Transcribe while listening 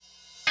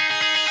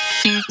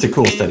It's a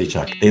cool study,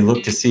 Chuck. They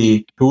looked to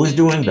see who was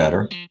doing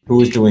better, who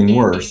was doing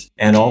worse,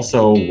 and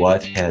also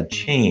what had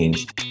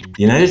changed.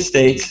 The United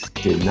States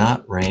did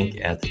not rank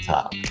at the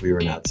top. We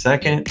were not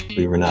second.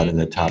 We were not in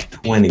the top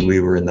 20. We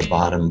were in the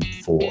bottom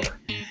 4.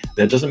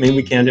 That doesn't mean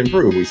we can't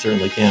improve. We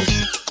certainly can.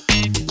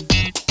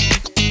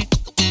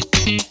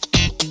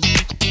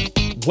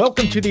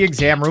 Welcome to the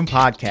Exam Room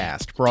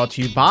Podcast, brought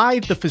to you by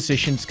the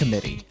Physicians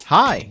Committee.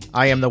 Hi,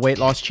 I am the weight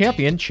loss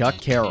champion, Chuck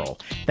Carroll.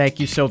 Thank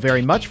you so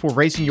very much for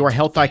raising your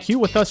health IQ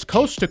with us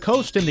coast to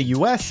coast in the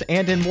U.S.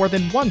 and in more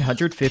than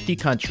 150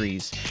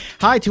 countries.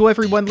 Hi to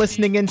everyone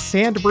listening in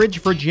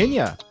Sandbridge,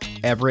 Virginia,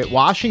 Everett,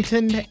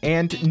 Washington,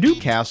 and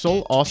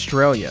Newcastle,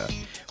 Australia.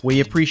 We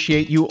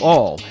appreciate you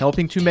all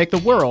helping to make the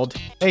world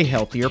a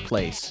healthier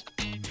place.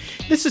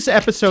 This is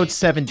episode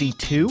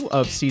 72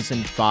 of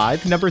season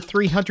 5, number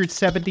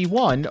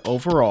 371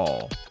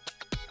 overall.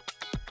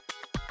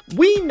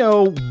 We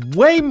know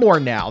way more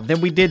now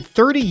than we did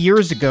 30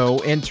 years ago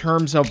in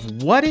terms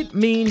of what it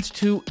means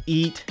to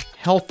eat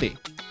healthy.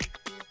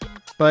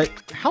 But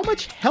how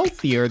much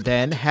healthier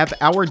then have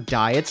our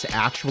diets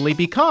actually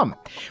become?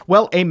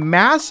 Well, a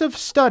massive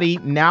study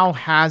now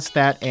has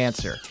that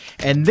answer.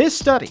 And this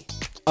study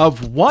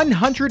of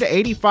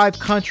 185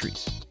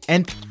 countries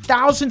and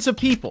thousands of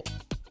people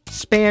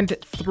spanned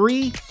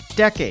 3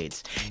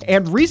 decades,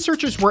 and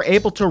researchers were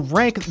able to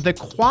rank the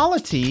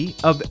quality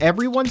of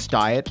everyone's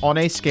diet on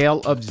a scale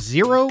of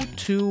 0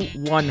 to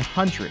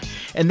 100.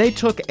 And they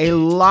took a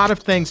lot of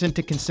things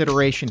into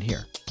consideration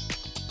here.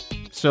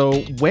 So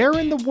who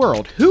in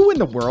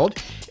the world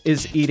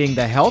is eating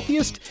the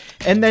healthiest?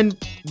 And then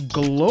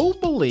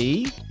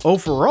globally,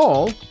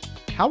 overall,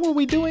 how are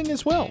we doing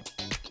as well?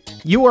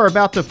 You are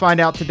about to find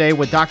out today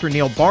with Dr.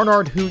 Neal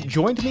Barnard, who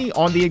joined me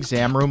on the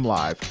Exam Room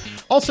Live.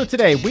 Also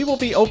today, we will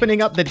be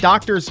opening up the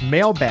doctor's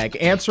mailbag,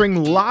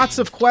 answering lots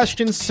of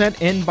questions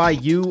sent in by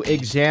you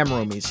exam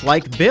roomies,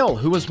 like Bill,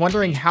 who is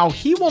wondering how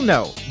he will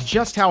know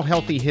just how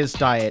healthy his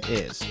diet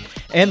is.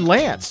 And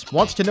Lance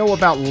wants to know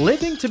about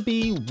living to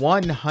be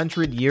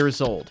 100 years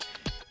old.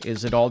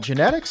 Is it all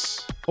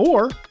genetics,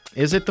 or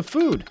is it the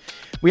food?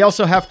 We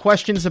also have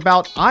questions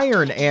about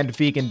iron and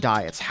vegan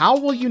diets. How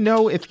will you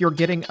know if you're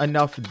getting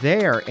enough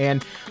there?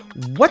 And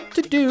what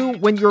to do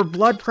when your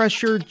blood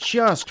pressure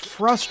just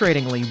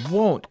frustratingly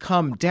won't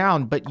come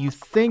down, but you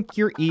think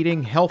you're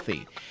eating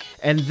healthy.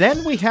 And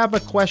then we have a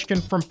question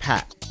from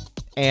Pat.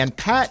 And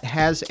Pat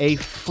has a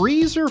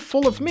freezer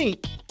full of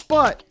meat,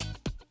 but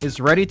is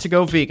ready to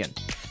go vegan.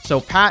 So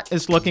Pat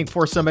is looking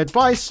for some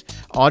advice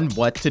on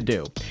what to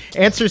do.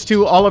 Answers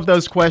to all of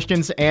those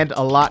questions and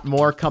a lot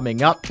more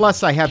coming up.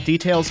 Plus, I have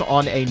details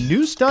on a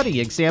new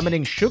study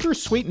examining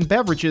sugar-sweetened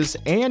beverages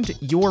and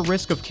your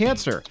risk of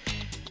cancer.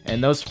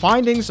 And those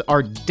findings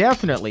are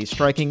definitely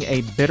striking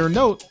a bitter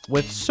note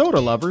with soda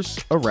lovers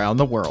around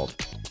the world.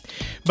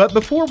 But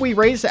before we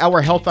raise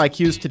our health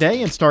IQs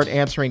today and start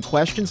answering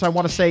questions, I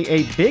want to say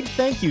a big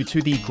thank you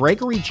to the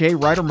Gregory J.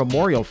 Ryder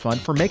Memorial Fund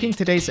for making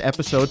today's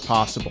episode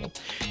possible.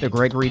 The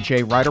Gregory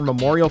J. Ryder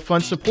Memorial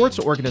Fund supports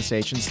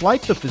organizations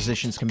like the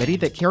Physicians Committee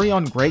that carry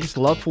on Greg's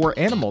love for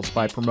animals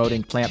by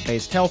promoting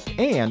plant-based health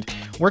and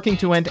working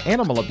to end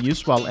animal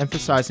abuse while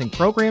emphasizing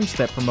programs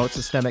that promote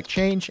systemic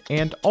change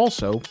and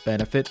also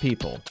benefit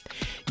people.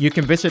 You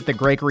can visit the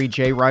Gregory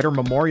J. Ryder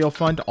Memorial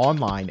Fund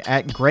online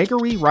at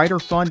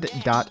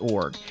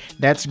gregoryryderfund.org.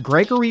 That's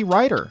Gregory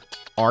Ryder,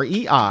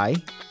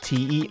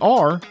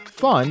 R-E-I-T-E-R,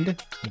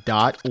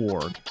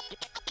 fund.org.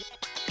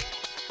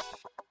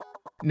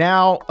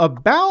 Now,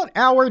 about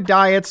our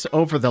diets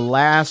over the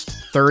last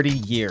 30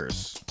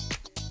 years.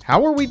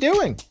 How are we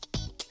doing?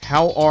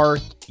 How are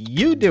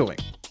you doing?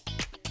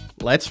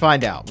 Let's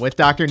find out with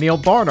Dr. Neal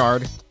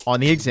Barnard on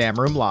the Exam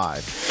Room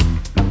Live.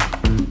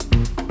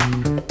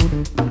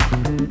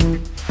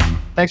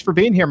 Thanks for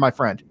being here, my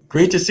friend.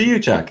 Great to see you,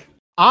 Chuck.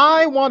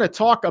 I want to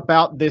talk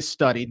about this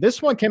study.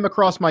 This one came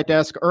across my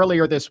desk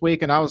earlier this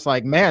week, and I was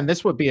like, man,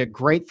 this would be a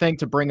great thing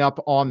to bring up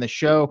on the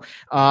show.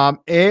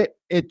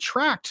 It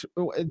tracked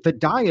the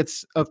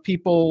diets of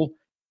people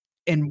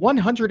in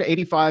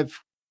 185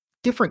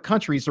 different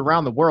countries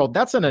around the world.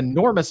 That's an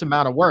enormous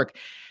amount of work.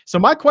 So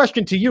my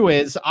question to you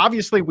is,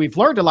 obviously, we've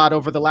learned a lot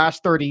over the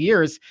last 30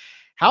 years.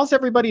 How's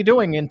everybody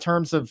doing in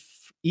terms of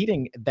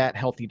eating that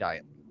healthy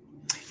diet?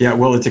 Yeah,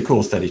 well, it's a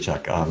cool study,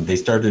 Chuck. They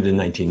started in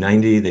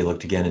 1990. They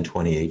looked again in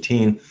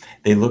 2018.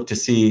 They looked to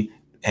see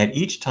at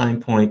each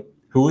time point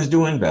who was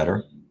doing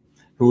better,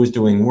 who was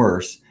doing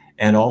worse,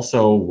 and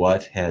also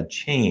what had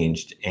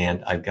changed.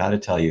 And I've got to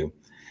tell you,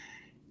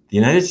 the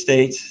United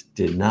States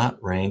did not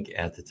rank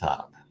at the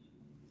top.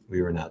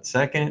 We were not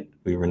second.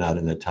 We were not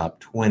in the top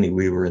 20.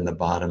 We were in the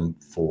bottom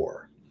 4.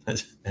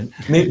 And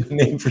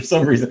maybe for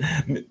some reason,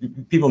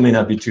 people may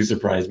not be too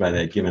surprised by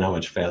that, given how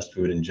much fast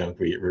food and junk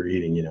we're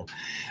eating,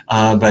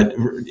 But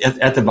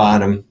at the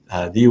bottom,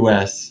 the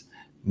U.S.,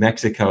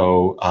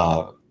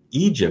 Mexico,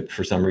 Egypt,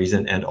 for some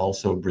reason, and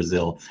also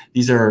Brazil.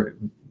 These are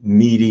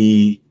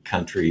meaty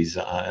countries,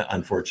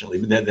 unfortunately.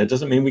 But that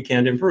doesn't mean we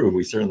can't improve.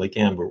 We certainly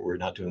can, but we're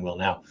not doing well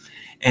now.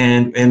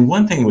 And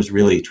one thing was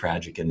really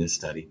tragic in this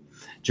study.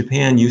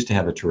 Japan used to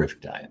have a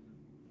terrific diet.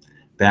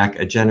 back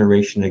a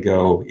generation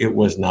ago, it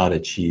was not a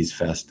cheese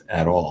fest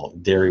at all.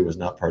 Dairy was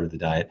not part of the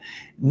diet.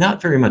 Not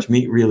very much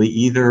meat really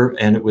either.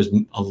 And it was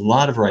a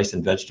lot of rice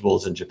and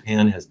vegetables. And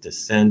Japan has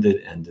descended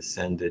and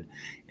descended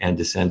and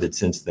descended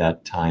since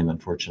that time,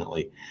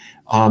 unfortunately.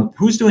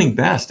 Who's doing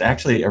best?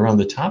 Actually, around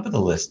the top of the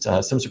list,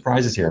 some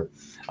surprises here.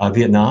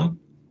 Vietnam,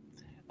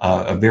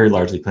 a very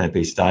largely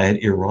plant-based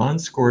diet. Iran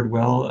scored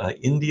well.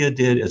 India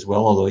did as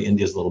well, although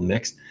India's a little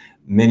mixed.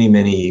 Many,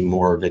 many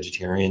more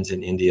vegetarians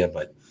in India,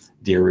 but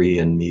dairy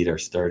and meat are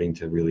starting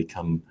to really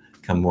come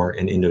more.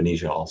 In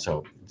Indonesia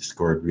also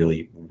scored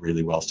really,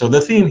 really well. So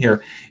the theme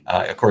here,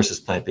 of course,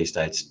 is plant-based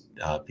diets.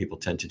 People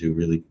tend to do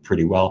really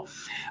pretty well.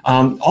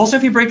 Also,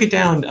 if you break it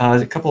down,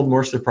 a couple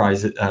more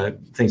surprises,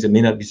 things that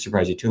may not be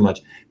surprise you too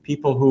much.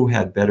 People who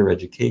had better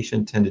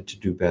education tended to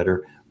do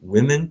better.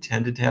 Women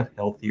tended to have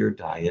healthier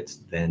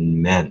diets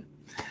than men.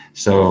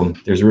 So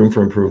there's room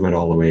for improvement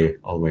all the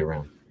way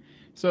around.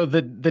 So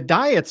the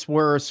diets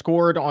were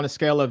scored on a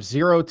scale of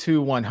 0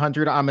 to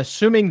 100. I'm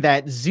assuming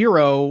that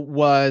 0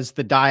 was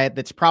the diet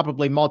that's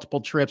probably multiple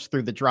trips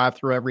through the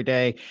drive-thru every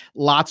day,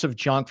 lots of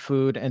junk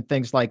food and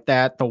things like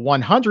that. The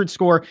 100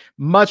 score,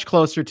 much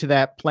closer to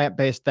that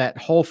plant-based, that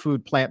whole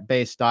food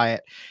plant-based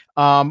diet.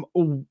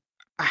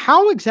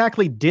 How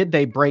exactly did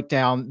they break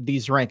down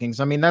these rankings?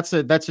 I mean, that's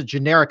a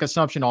generic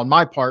assumption on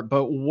my part,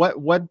 but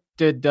what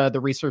did the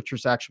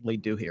researchers actually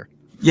do here?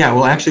 Yeah,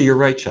 well, actually, you're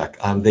right, Chuck.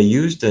 They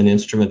used an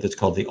instrument that's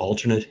called the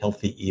Alternate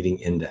Healthy Eating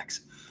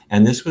Index.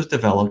 And this was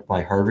developed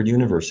by Harvard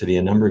University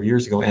a number of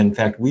years ago. And in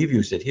fact, we've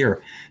used it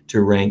here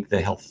to rank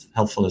the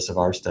healthfulness of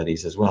our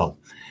studies as well.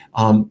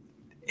 And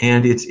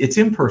it's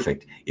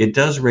imperfect. It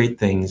does rate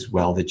things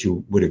well that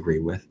you would agree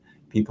with.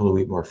 People who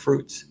eat more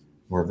fruits,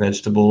 more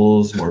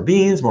vegetables, more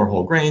beans, more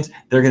whole grains,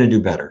 they're going to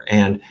do better.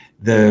 And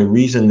the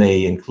reason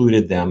they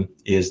included them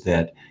is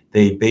that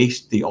they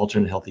based the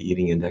Alternate Healthy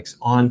Eating Index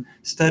on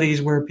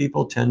studies where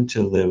people tend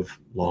to live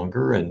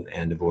longer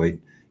and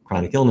avoid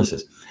chronic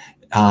illnesses.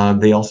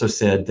 They also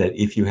said that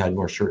if you had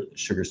more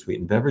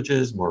sugar-sweetened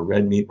beverages, more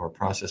red meat, more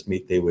processed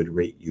meat, they would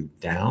rate you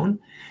down.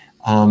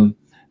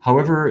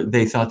 However,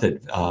 they thought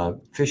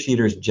that fish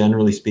eaters,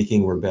 generally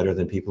speaking, were better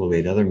than people who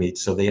ate other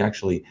meats, so they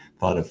actually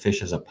thought of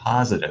fish as a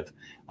positive.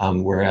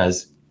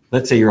 Whereas,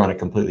 let's say you're on a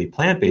completely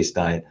plant-based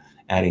diet,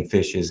 adding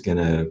fish is going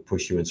to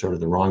push you in sort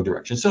of the wrong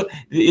direction. So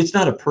it's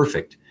not a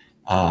perfect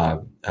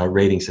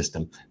rating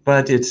system,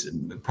 but it's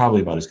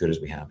probably about as good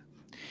as we have.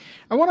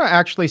 I want to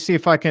actually see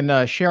if I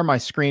can share my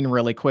screen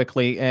really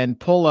quickly and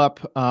pull up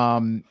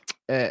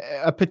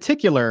a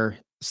particular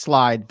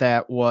slide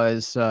that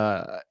was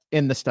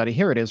in the study.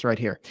 Here it is right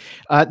here.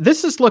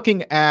 This is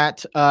looking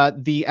at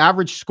the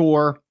average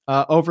score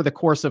over the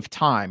course of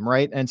time,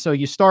 right? And so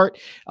you start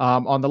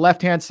on the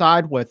left-hand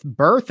side with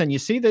birth, and you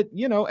see that,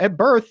 at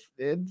birth,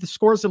 the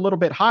score is a little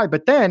bit high.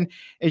 But then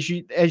as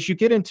you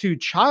get into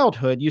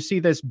childhood, you see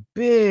this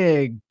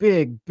big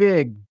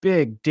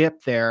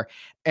dip there.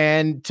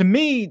 And to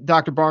me,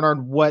 Dr.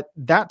 Barnard, what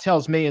that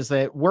tells me is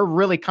that we're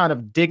really kind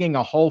of digging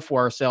a hole for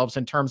ourselves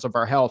in terms of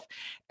our health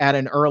at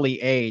an early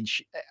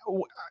age.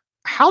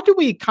 How do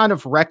we kind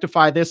of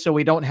rectify this so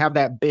we don't have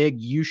that big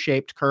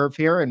U-shaped curve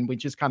here and we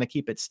just kind of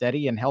keep it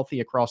steady and healthy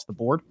across the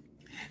board?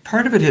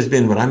 Part of it has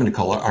been what I'm going to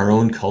call our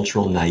own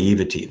cultural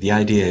naivety. The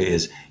idea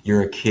is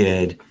you're a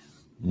kid,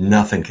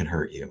 nothing can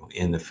hurt you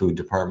in the food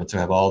department. So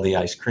have all the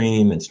ice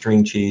cream and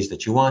string cheese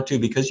that you want to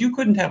because you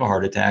couldn't have a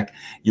heart attack.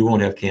 You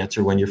won't have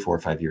cancer when you're 4 or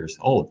 5 years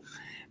old.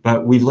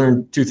 But we've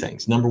learned two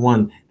things. Number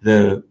one,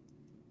 the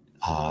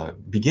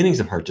beginnings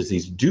of heart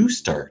disease do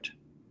start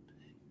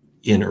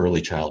in early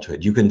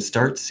childhood. You can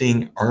start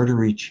seeing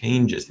artery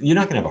changes. You're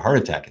not going to have a heart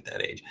attack at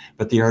that age,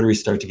 but the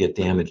arteries start to get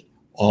damaged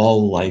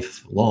all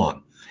life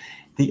long.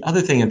 The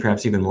other thing, and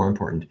perhaps even more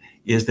important,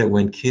 is that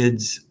when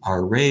kids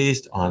are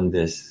raised on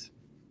this,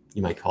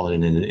 you might call it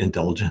an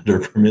indulgent or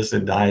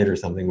permissive diet or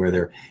something where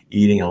they're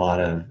eating a lot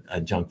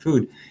of junk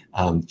food,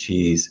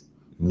 cheese,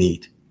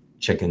 meat,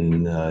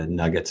 chicken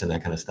nuggets, and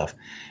that kind of stuff,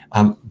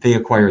 they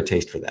acquire a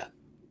taste for that.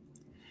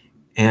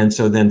 And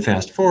so then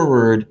fast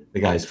forward,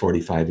 the guy's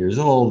 45 years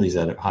old, he's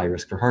at a high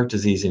risk for heart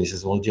disease, and he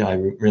says, well,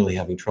 I'm really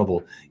having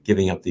trouble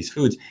giving up these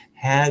foods.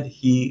 Had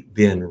he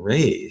been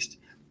raised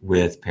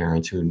with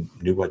parents who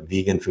knew what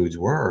vegan foods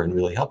were and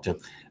really helped him,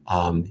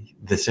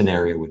 the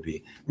scenario would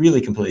be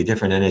really completely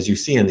different. And as you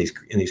see in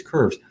these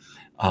curves,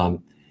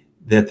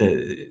 that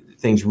the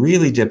things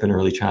really dip in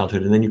early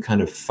childhood, and then you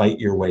kind of fight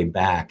your way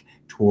back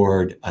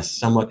toward a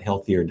somewhat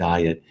healthier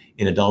diet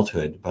in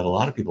adulthood. But a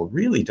lot of people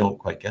really don't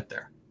quite get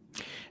there.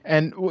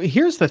 And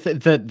here's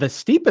the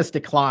steepest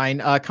decline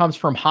comes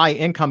from high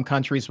income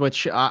countries,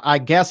 which I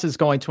guess is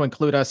going to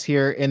include us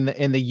here in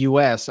the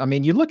U.S. I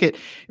mean, you look at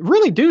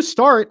really do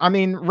start,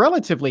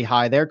 relatively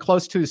high. They're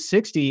close to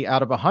 60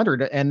 out of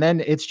 100. And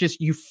then it's just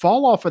you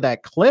fall off of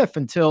that cliff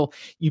until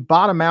you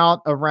bottom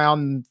out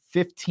around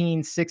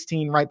 15,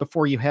 16, right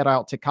before you head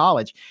out to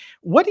college.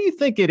 What do you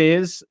think it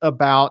is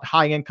about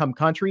high income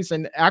countries?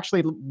 And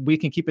actually, we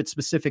can keep it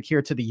specific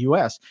here to the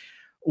U.S.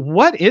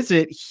 What is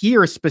it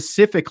here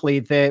specifically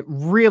that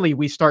really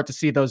we start to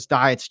see those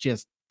diets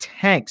just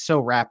tank so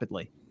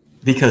rapidly?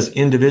 Because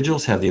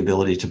individuals have the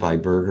ability to buy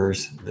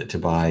burgers, to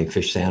buy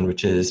fish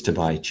sandwiches, to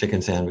buy chicken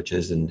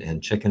sandwiches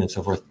and chicken and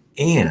so forth.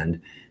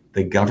 And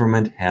the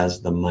government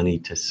has the money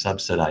to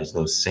subsidize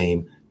those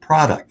same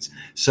products.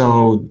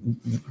 So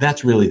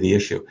that's really the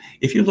issue.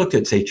 If you looked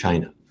at, say,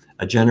 China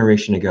a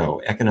generation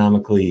ago,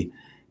 economically,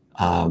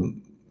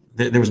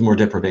 there was more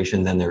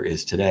deprivation than there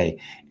is today.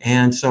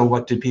 And so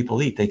what did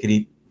people eat? They could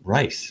eat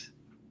rice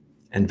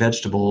and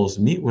vegetables.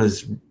 Meat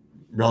was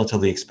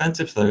relatively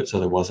expensive, so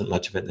there wasn't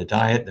much of it in the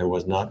diet. There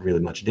was not really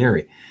much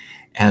dairy.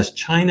 As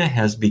China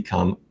has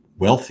become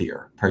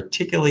wealthier,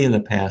 particularly in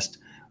the past,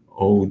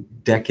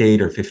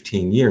 decade or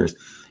 15 years,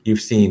 you've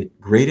seen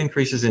great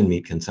increases in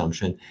meat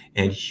consumption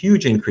and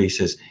huge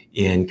increases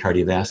in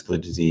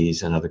cardiovascular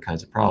disease and other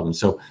kinds of problems.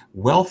 So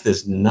wealth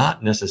is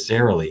not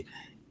necessarily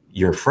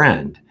your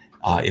friend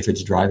if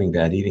it's driving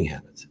bad eating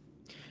habits.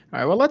 All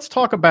right, well, let's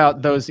talk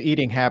about those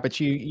eating habits.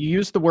 You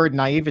used the word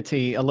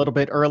naivety a little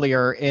bit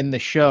earlier in the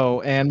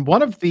show. And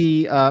one of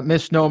the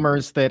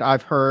misnomers that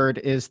I've heard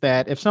is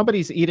that if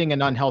somebody's eating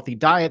an unhealthy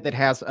diet that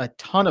has a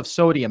ton of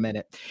sodium in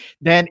it,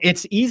 then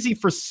it's easy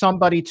for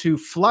somebody to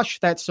flush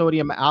that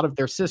sodium out of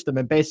their system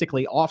and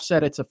basically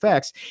offset its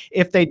effects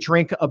if they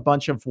drink a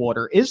bunch of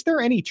water. Is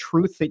there any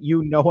truth that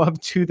you know of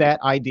to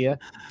that idea?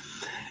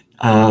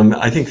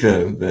 I think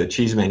the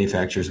cheese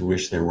manufacturers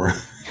wish there were.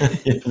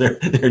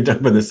 They're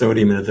dumping the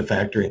sodium into the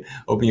factory,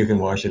 hoping you can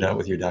wash it out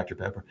with your Dr.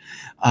 Pepper.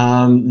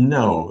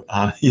 No,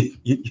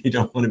 you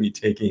don't want to be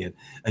taking in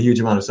a huge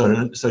amount of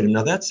sodium.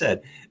 Now, that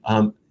said,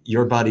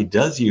 your body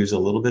does use a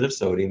little bit of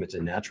sodium. It's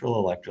a natural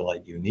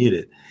electrolyte. You need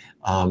it.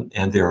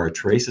 And there are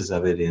traces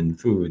of it in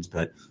foods,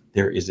 but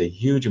there is a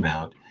huge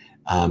amount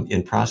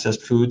in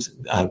processed foods.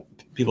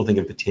 People think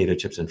of potato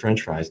chips and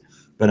French fries,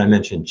 but I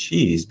mentioned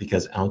cheese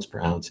because ounce per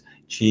ounce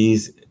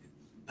cheese,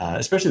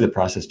 especially the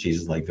processed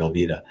cheeses like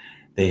Velveeta,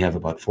 they have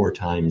about 4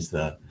 times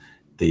the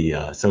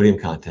sodium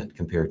content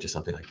compared to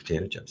something like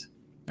potato chips.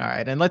 All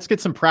right, and let's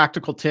get some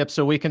practical tips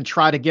so we can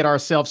try to get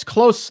ourselves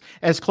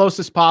as close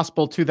as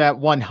possible to that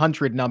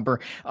 100 number.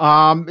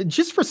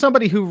 Just for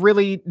somebody who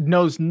really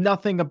knows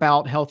nothing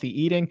about healthy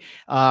eating,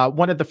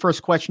 one of the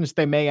first questions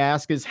they may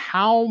ask is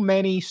how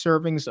many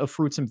servings of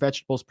fruits and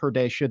vegetables per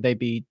day should they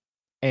be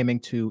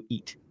aiming to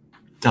eat?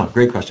 Oh,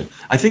 great question.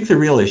 I think the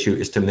real issue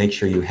is to make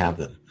sure you have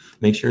them.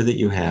 Make sure that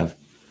you have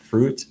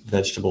fruits,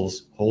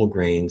 vegetables, whole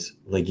grains,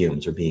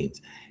 legumes, or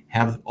beans.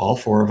 Have all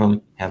 4 of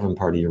them, have them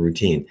part of your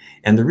routine.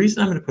 And the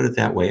reason I'm going to put it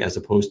that way, as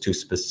opposed to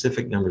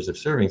specific numbers of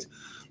servings,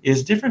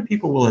 is different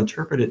people will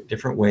interpret it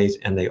different ways,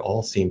 and they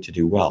all seem to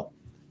do well.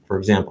 For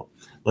example,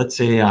 let's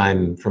say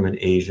I'm from an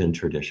Asian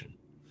tradition.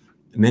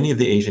 Many of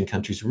the Asian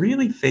countries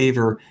really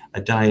favor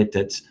a diet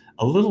that's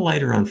a little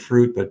lighter on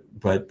fruit,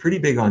 but pretty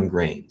big on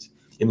grains.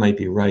 It might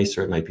be rice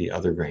or it might be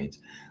other grains.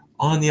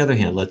 On the other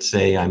hand, let's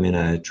say I'm in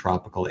a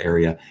tropical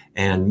area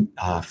and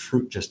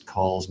fruit just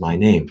calls my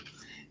name.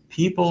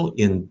 People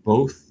in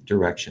both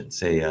directions,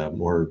 say a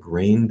more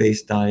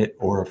grain-based diet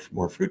or a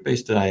more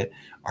fruit-based diet,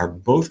 are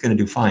both going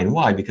to do fine.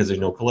 Why? Because there's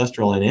no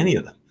cholesterol in any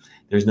of them.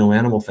 There's no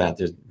animal fat.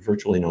 There's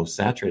virtually no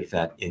saturated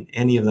fat in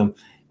any of them.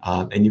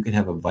 And you can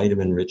have a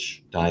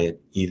vitamin-rich diet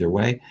either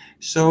way.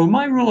 So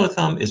my rule of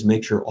thumb is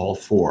make sure all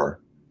 4,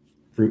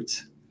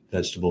 fruits,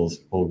 vegetables,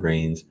 whole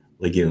grains,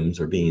 legumes,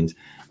 or beans,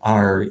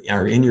 are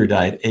in your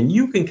diet. And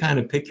you can kind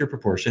of pick your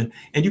proportion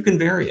and you can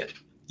vary it.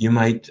 You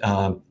might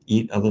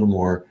eat a little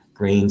more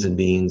grains and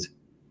beans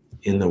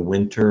in the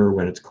winter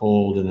when it's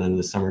cold, and then in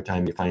the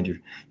summertime you find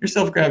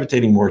yourself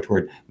gravitating more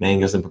toward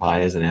mangoes and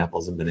papayas and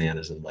apples and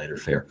bananas and lighter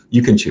fare.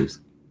 You can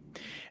choose.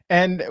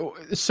 And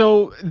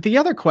so the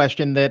other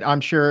question that I'm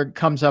sure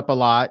comes up a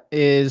lot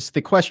is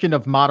the question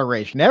of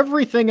moderation.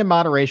 Everything in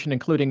moderation,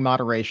 including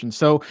moderation.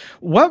 So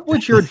what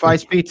would your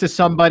advice be to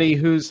somebody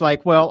who's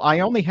like, well, I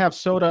only have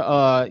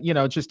soda,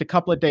 just a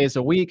couple of days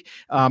a week.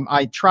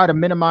 I try to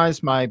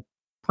minimize my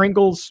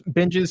Pringles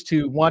binges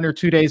to 1 or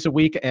 2 days a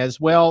week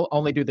as well.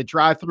 Only do the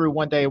drive-through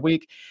 1 day a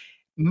week.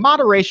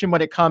 Moderation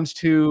when it comes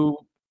to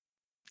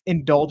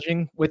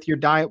indulging with your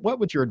diet. What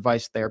would your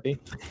advice there be?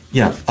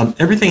 Yeah,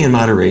 everything in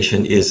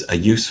moderation is a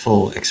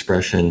useful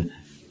expression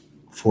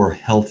for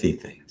healthy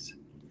things.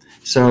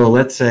 So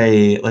let's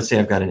say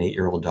I've got an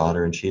 8-year-old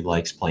daughter and she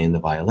likes playing the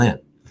violin.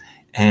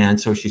 And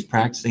so she's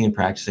practicing and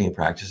practicing and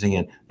practicing.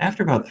 And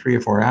after about 3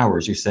 or 4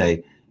 hours, you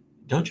say,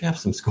 don't you have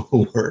some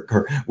schoolwork,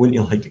 or wouldn't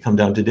you like to come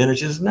down to dinner?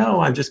 She says, no,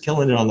 I'm just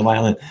killing it on the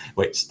violin.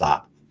 Wait,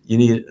 stop. You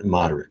need it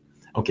moderate.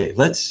 Okay,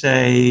 let's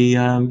say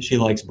she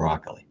likes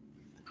broccoli.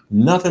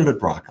 Nothing but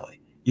broccoli.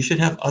 You should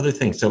have other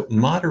things. So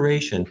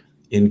moderation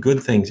in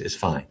good things is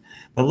fine.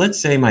 But let's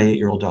say my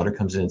 8-year-old daughter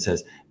comes in and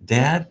says,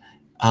 Dad,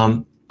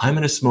 I'm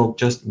going to smoke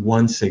just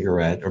 1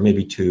 cigarette or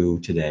maybe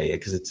 2 today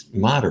because it's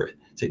moderate.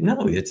 Say,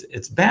 no,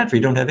 it's bad for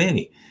you. Don't have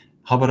any.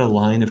 How about a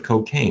line of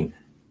cocaine?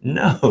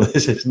 No,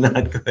 this is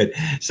not good.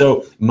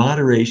 So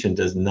moderation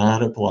does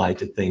not apply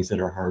to things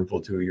that are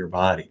harmful to your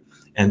body.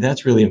 And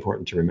that's really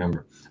important to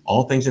remember.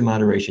 All things in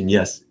moderation,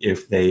 yes,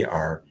 if they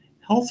are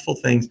healthful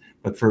things,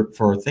 but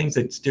for things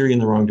that steer you in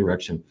the wrong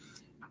direction,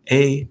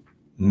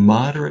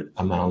 moderate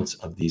amounts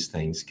of these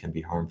things can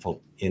be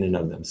harmful in and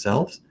of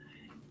themselves.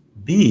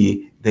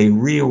 B, they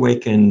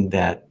reawaken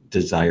that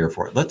desire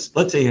for it.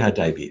 Let's say you had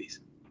diabetes,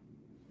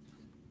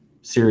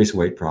 serious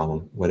weight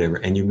problem, whatever,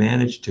 and you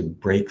managed to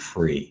break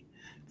free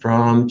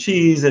from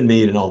cheese and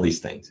meat and all these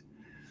things.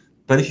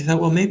 But if you thought,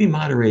 well, maybe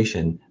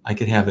moderation, I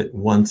could have it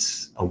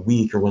once a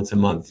week or once a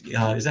month.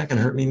 Is that going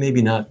to hurt me?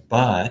 Maybe not,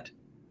 but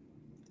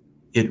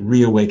it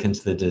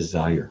reawakens the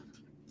desire.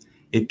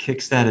 It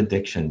kicks that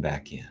addiction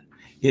back in.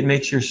 It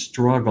makes your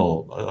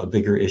struggle a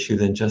bigger issue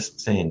than just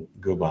saying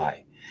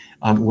goodbye.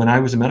 When I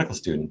was a medical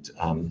student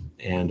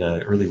and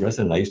early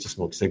resident, I used to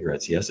smoke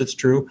cigarettes. Yes, it's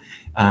true.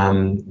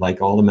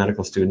 Like all the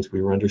medical students,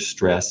 we were under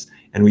stress,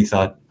 and we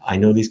thought, I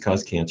know these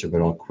cause cancer,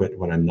 but I'll quit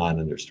when I'm not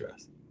under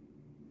stress.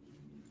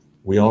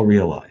 We all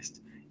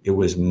realized it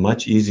was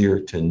much easier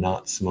to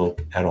not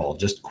smoke at all,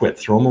 just quit,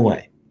 throw them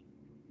away,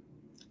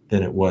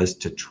 than it was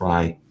to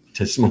try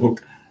to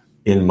smoke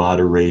in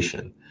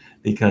moderation.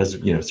 Because,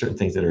 certain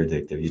things that are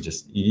addictive,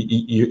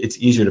 it's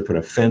easier to put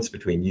a fence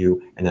between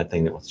you and that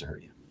thing that wants to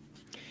hurt you.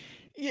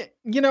 Yeah,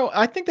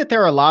 I think that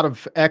there are a lot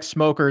of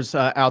ex-smokers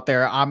out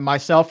there.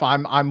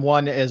 I'm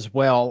one as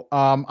well.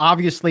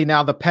 Obviously,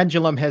 now the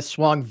pendulum has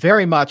swung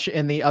very much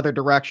in the other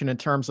direction in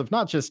terms of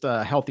not just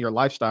a healthier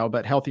lifestyle,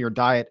 but healthier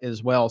diet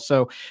as well.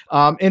 So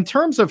in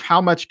terms of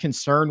how much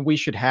concern we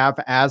should have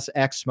as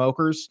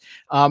ex-smokers,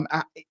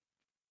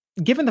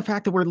 given the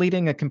fact that we're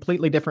leading a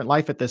completely different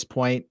life at this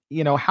point,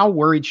 how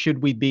worried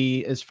should we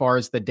be as far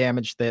as the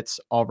damage that's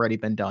already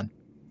been done?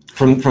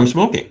 From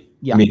smoking?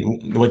 Yeah. I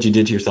mean, what you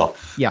did to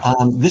yourself. Yeah.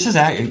 This is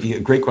a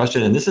great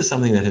question, and this is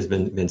something that has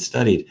been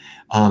studied.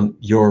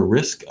 Your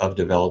risk of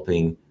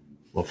developing,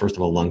 well, first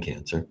of all, lung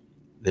cancer.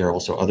 There are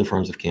also other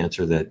forms of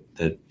cancer that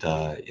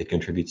it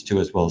contributes to,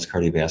 as well as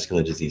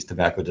cardiovascular disease.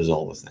 Tobacco does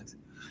all those things.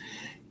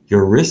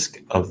 Your risk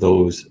of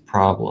those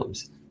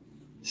problems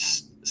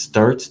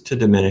starts to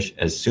diminish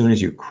as soon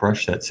as you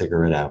crush that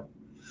cigarette out.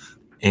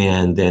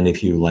 And then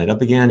if you light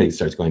up again, it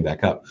starts going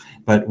back up.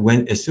 But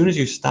as soon as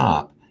you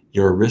stop,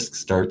 your risk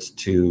starts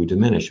to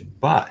diminish,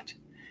 but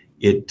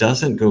it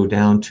doesn't go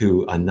down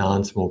to a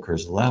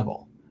non-smoker's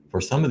level for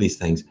some of these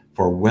things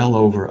for well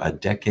over a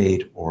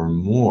decade or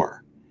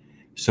more.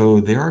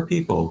 So there are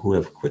people who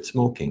have quit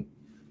smoking.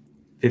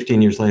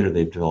 15 years later,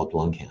 they've developed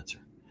lung cancer.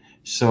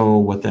 So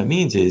what that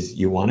means is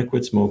you want to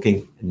quit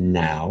smoking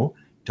now.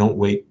 Don't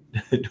wait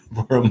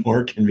for a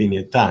more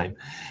convenient time.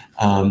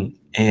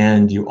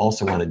 And you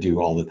also want to do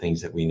all the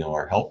things that we know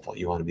are helpful.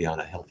 You want to be on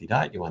a healthy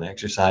diet, you want to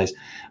exercise,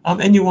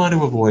 and you want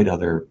to avoid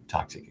other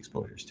toxic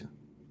exposures too.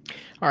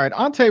 All right.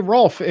 Ante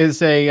Rolf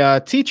is a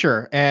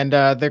teacher, and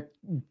they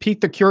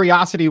piqued the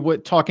curiosity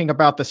with talking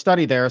about the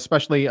study there,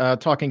 especially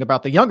talking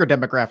about the younger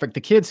demographic,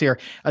 the kids here.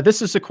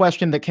 This is a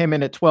question that came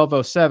in at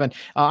 12:07.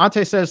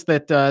 Ante says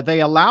that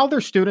they allow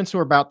their students who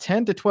are about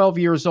 10 to 12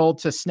 years old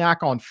to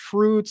snack on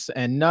fruits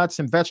and nuts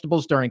and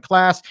vegetables during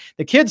class.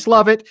 The kids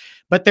love it,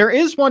 but there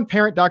is one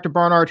parent, Dr.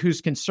 Barnard, who's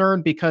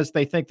concerned because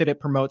they think that it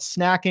promotes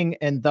snacking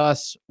and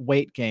thus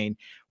weight gain.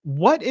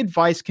 What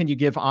advice can you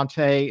give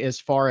Ante as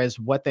far as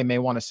what they may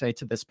want to say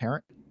to this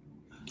parent?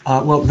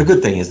 Well, the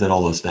good thing is that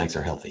all those snacks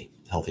are healthy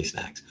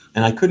snacks.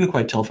 And I couldn't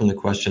quite tell from the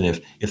question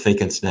if they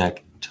can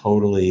snack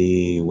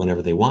totally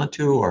whenever they want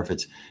to, or if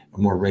it's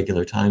more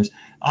regular times.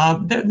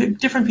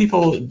 Different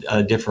people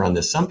differ on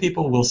this. Some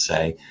people will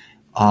say,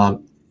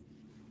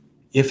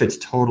 if it's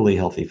totally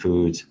healthy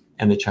foods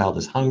and the child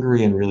is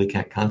hungry and really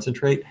can't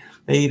concentrate,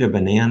 they eat a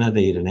banana,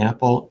 they eat an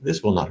apple.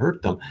 This will not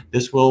hurt them.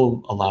 This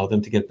will allow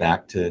them to get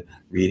back to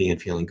reading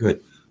and feeling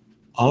good.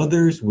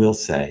 Others will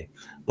say,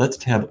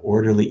 let's have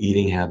orderly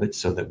eating habits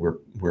so that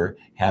we're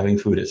having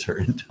food at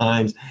certain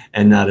times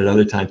and not at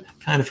other times,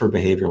 kind of for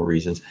behavioral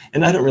reasons.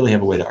 And I don't really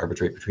have a way to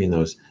arbitrate between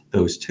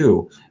those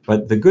two.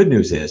 But the good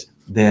news is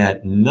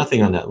that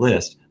nothing on that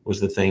list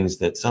was the things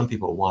that some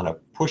people want to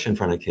push in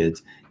front of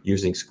kids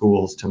using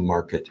schools to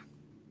market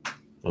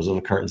those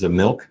little cartons of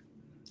milk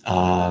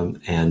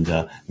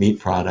and meat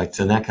products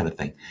and that kind of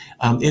thing.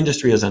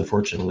 Industry has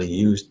unfortunately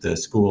used the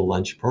school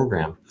lunch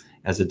program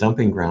as a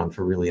dumping ground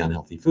for really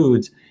unhealthy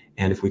foods.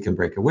 And if we can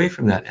break away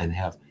from that and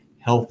have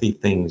healthy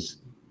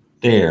things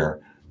there,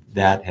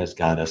 that has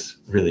got us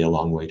really a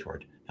long way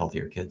toward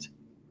healthier kids.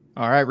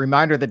 All right.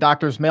 Reminder, the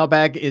doctor's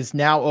mailbag is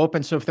now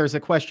open. So if there's a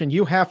question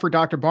you have for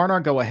Dr.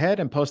 Barnard, go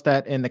ahead and post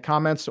that in the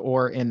comments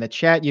or in the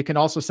chat. You can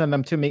also send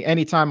them to me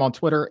anytime on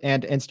Twitter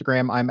and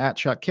Instagram. I'm at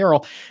Chuck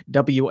Carroll,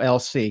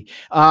 WLC.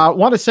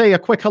 Want to say a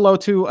quick hello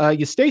to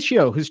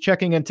Eustatio, who's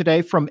checking in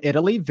today from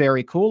Italy.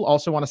 Very cool.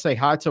 Also want to say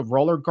hi to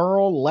Roller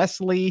Girl,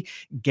 Leslie,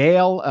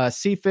 Gail,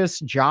 Cephas,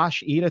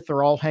 Josh, Edith.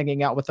 They're all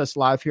hanging out with us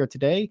live here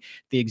today.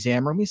 The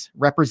exam roomies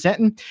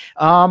representing.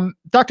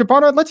 Dr.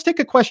 Barnard, let's take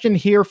a question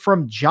here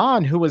from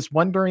John, who was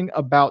wondering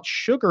about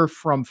sugar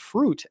from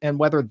fruit and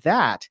whether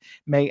that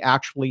may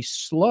actually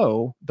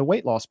slow the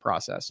weight loss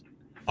process.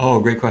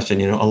 Oh, great question.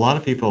 A lot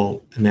of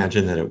people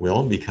imagine that it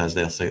will because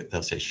they'll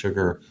say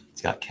sugar,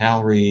 it's got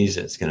calories,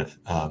 it's going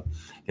to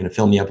going to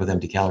fill me up with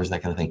empty calories,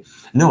 that kind of thing.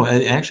 No,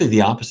 actually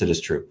the opposite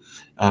is true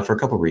for a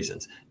couple of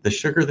reasons. The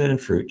sugar then in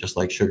fruit, just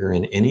like sugar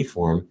in any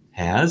form,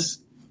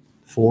 has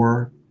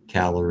 4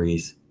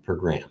 calories per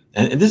gram.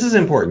 And this is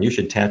important. You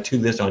should tattoo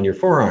this on your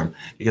forearm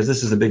because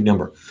this is a big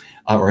number,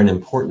 or an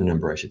important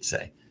number, I should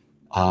say.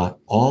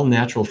 All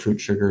natural fruit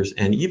sugars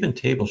and even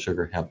table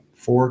sugar have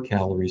 4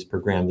 calories per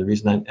gram. The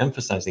reason I'm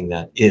emphasizing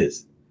that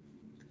is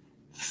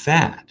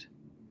fat,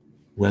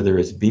 whether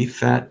it's beef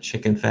fat,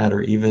 chicken fat,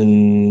 or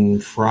even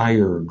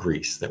fryer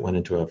grease that went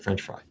into a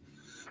French fry,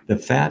 the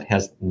fat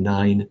has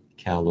 9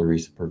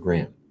 calories per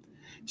gram.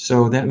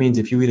 So that means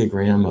if you eat a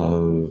gram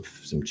of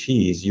some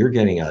cheese, you're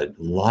getting a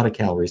lot of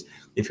calories.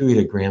 If you eat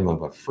a gram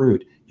of a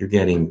fruit, you're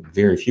getting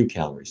very few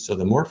calories. So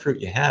the more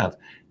fruit you have,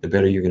 the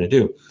better you're going to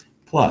do.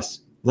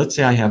 Plus, let's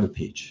say I have a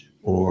peach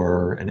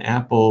or an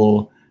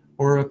apple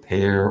or a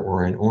pear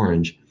or an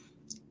orange.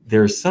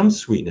 There's some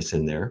sweetness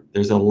in there.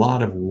 There's a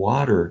lot of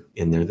water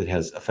in there that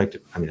has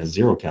has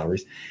 0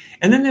 calories.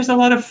 And then there's a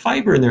lot of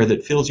fiber in there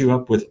that fills you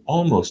up with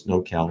almost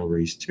no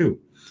calories too.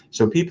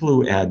 So people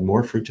who add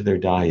more fruit to their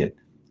diet,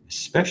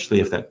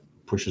 especially if that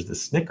pushes the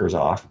Snickers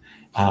off,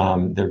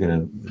 they're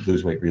going to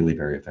lose weight really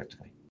very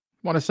effectively.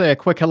 I want to say a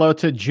quick hello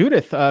to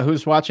Judith,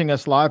 who's watching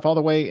us live all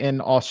the way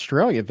in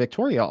Australia.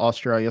 Victoria,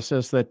 Australia,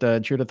 says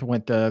that Judith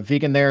went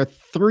vegan there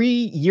 3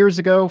 years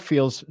ago,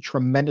 feels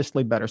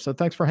tremendously better. So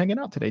thanks for hanging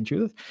out today,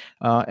 Judith,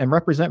 and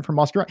represent from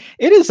Australia.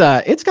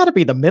 It's got to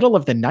be the middle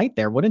of the night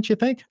there, wouldn't you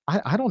think?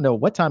 I don't know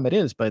what time it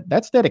is, but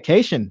that's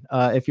dedication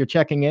if you're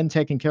checking in,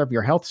 taking care of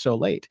your health so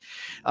late.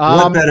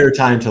 What better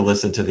time to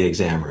listen to the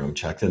exam room,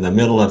 Chuck, than the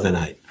middle of the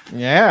night?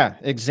 Yeah,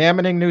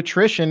 examining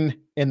nutrition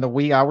in the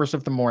wee hours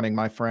of the morning,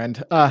 my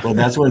friend. Well,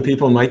 that's when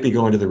people might be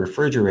going to the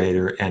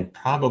refrigerator, and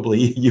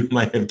probably you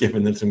might have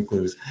given them some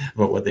clues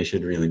about what they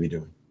should really be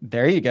doing.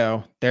 There you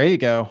go. There you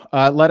go.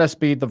 Let us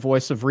be the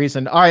voice of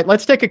reason. All right,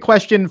 let's take a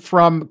question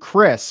from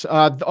Chris.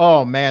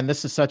 Oh, man,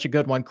 this is such a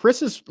good one.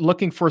 Chris is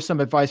looking for some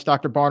advice,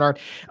 Dr. Barnard,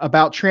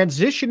 about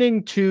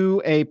transitioning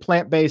to a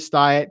plant-based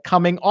diet,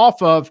 coming off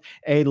of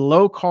a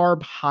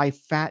low-carb,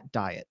 high-fat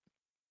diet.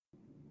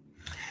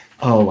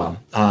 Oh,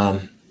 wow.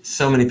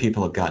 So many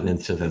people have gotten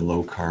into the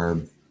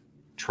low-carb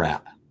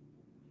trap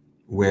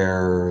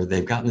where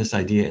they've gotten this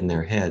idea in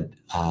their head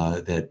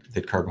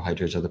that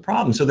carbohydrates are the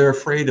problem. So they're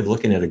afraid of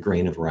looking at a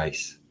grain of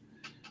rice,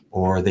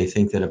 or they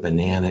think that a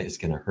banana is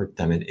going to hurt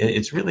them.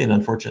 It's really an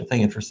unfortunate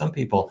thing. And for some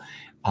people,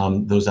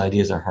 those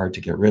ideas are hard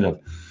to get rid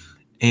of.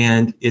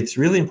 And it's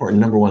really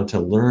important, number one, to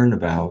learn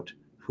about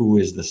who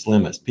is the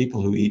slimmest.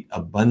 People who eat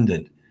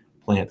abundant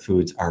plant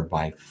foods are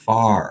by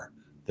far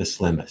the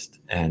slimmest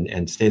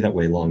and stay that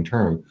way long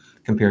term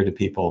compared to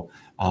people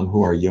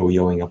who are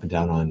yo-yoing up and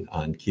down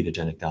on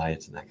ketogenic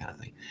diets and that kind of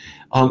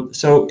thing.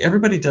 So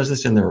everybody does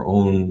this in their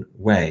own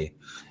way.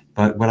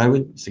 But what I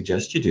would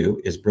suggest you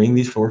do is bring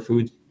these 4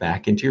 foods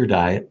back into your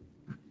diet.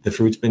 The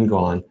fruit's been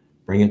gone,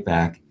 bring it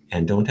back,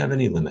 and don't have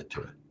any limit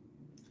to it.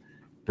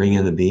 Bring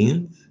in the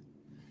beans,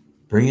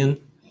 bring in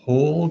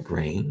whole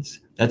grains.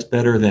 That's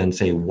better than,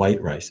 say,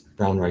 white rice.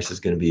 Brown rice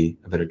is going to be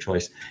a better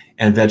choice.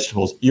 And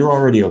vegetables, you're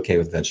already okay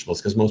with vegetables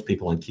because most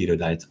people on keto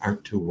diets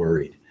aren't too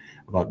worried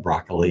about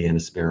broccoli and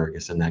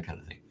asparagus and that kind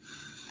of thing.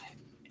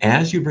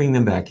 As you bring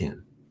them back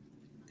in,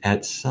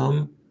 at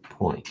some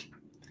point,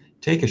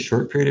 take a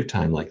short period of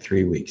time, like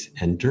 3 weeks,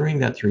 and during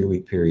that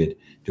 3-week period,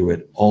 do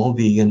it all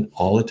vegan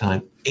all the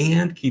time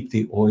and keep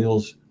the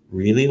oils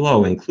really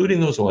low,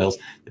 including those oils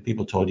that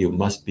people told you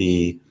must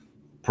be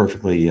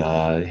perfectly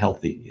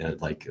healthy,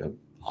 like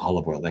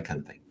olive oil, that kind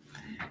of thing.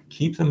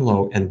 Keep them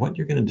low, and what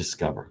you're going to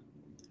discover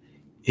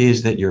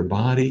is that your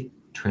body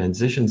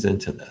transitions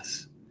into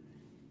this,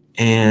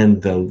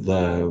 and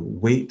the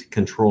weight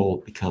control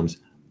becomes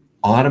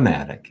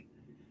automatic,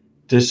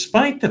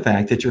 despite the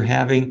fact that you're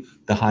having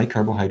the high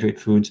carbohydrate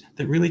foods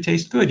that really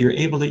taste good. You're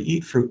able to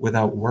eat fruit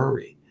without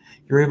worry.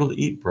 You're able to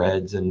eat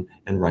breads and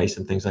rice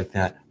and things like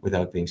that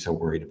without being so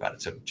worried about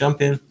it. So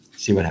jump in,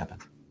 see what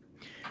happens.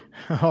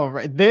 All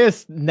right.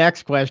 This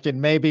next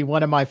question may be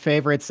one of my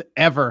favorites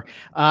ever.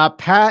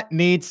 Pat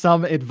needs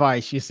some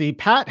advice. You see,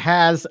 Pat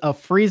has a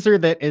freezer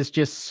that is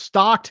just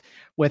stocked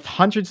with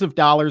hundreds of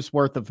dollars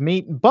worth of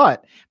meat,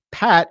 but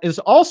Pat is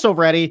also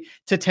ready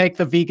to take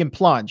the vegan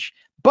plunge.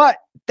 But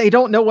they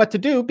don't know what to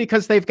do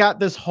because they've got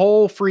this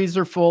whole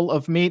freezer full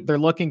of meat. They're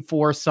looking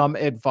for some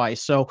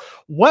advice. So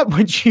what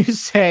would you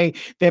say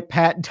that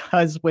Pat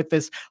does with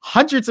this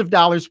hundreds of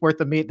dollars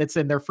worth of meat that's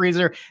in their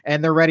freezer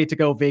and they're ready to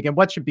go vegan?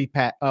 What should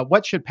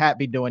Pat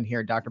be doing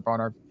here, Dr.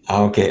 Barnard?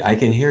 Okay, I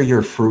can hear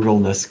your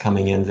frugalness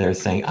coming in there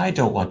saying, I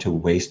don't want to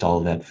waste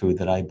all that food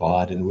that I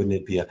bought. And wouldn't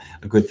it be a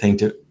good thing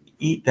to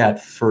eat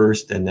that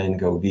first and then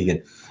go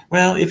vegan?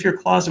 Well, if your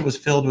closet was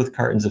filled with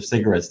cartons of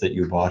cigarettes that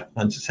you bought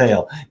on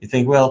sale, you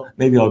think, well,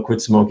 maybe I'll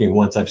quit smoking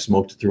once I've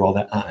smoked through all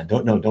that.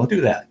 Don't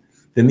do that.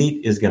 The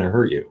meat is going to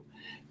hurt you.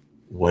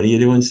 What do you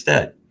do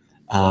instead?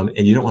 And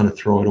you don't want to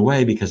throw it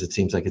away because it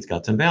seems like it's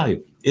got some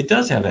value. It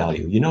does have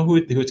value. You know who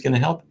it's going to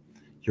help?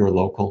 Your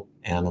local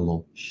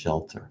animal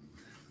shelter.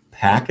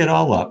 Pack it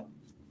all up,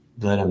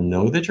 let them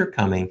know that you're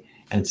coming,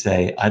 and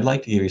say, I'd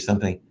like to give you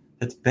something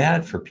that's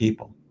bad for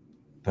people,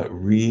 but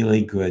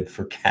really good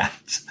for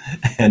cats.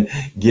 And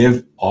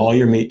give all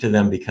your meat to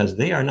them, because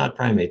they are not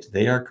primates.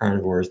 They are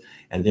carnivores,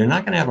 and they're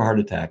not going to have a heart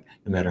attack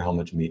no matter how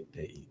much meat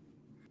they eat.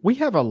 We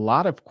have a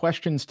lot of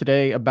questions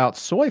today about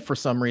soy for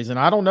some reason.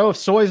 I don't know if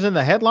soy's in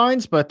the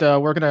headlines, but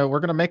we're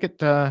gonna make it.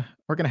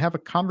 We're gonna have a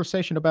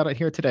conversation about it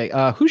here today.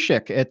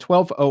 Hushik at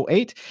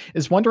 1208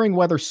 is wondering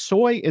whether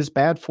soy is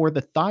bad for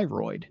the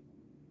thyroid.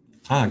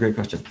 Great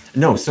question.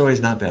 No, soy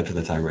is not bad for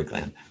the thyroid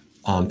gland.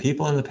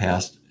 People in the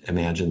past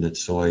imagined that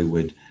soy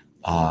would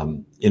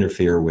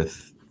interfere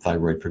with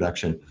thyroid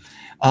production,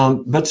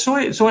 but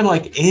soy,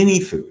 like any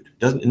food,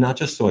 doesn't, not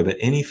just soy, but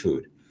any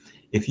food.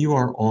 If you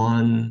are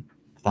on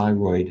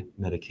thyroid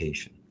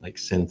medication like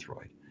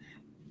Synthroid,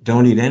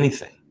 don't eat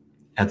anything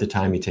at the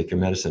time you take your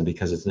medicine,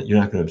 because you're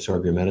not going to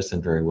absorb your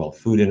medicine very well.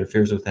 Food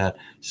interferes with that.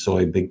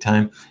 Soy, big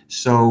time.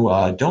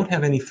 So don't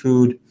have any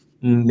food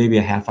maybe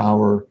a half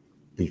hour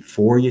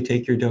before you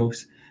take your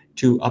dose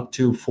to up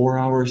to 4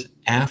 hours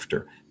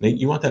after.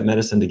 You want that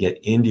medicine to get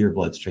into your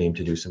bloodstream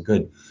to do some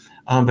good.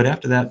 But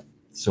after that,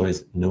 soy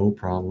is no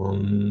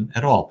problem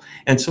at all.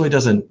 And soy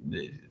doesn't,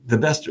 the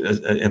best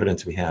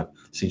evidence we have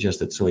suggests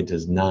that soy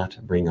does not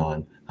bring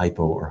on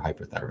hypo or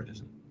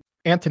hyperthyroidism.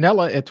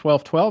 Antonella at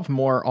 1212,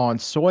 more on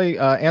soy.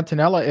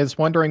 Antonella is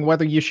wondering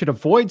whether you should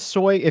avoid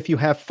soy if you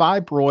have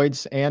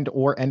fibroids and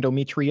or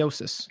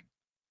endometriosis.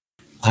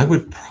 I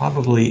would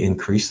probably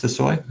increase the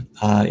soy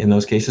in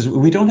those cases.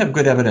 We don't have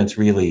good evidence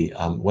really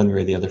one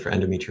way or the other for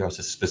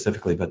endometriosis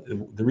specifically, but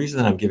the reason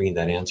that I'm giving you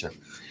that answer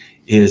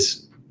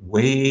is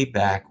way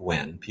back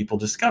when people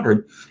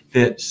discovered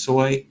that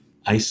soy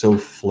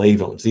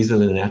isoflavones, these are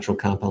the natural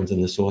compounds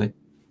in the soy,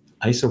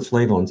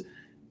 isoflavones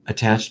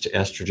attach to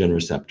estrogen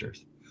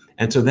receptors.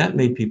 And so that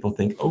made people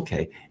think,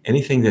 okay,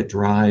 anything that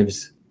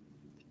drives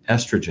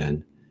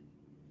estrogen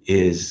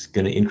is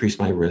going to increase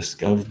my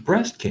risk of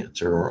breast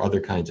cancer or other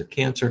kinds of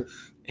cancer.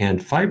 And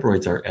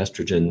fibroids are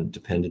estrogen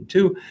dependent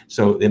too,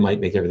 so it might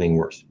make everything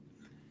worse.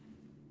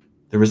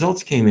 The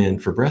results came in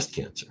for breast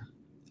cancer,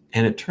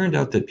 and it turned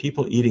out that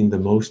people eating the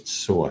most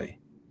soy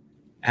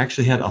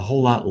actually had a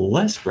whole lot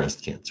less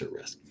breast cancer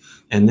risk.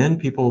 And then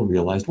people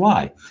realized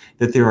why,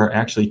 that there are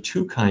actually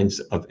two kinds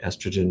of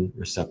estrogen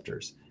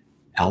receptors,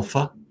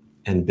 alpha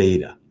and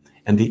beta.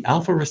 And the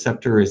alpha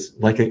receptor is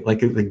like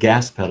the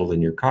gas pedal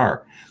in your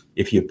car.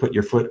 If you put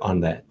your foot on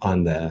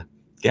the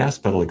gas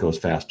pedal, it goes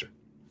faster.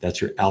 That's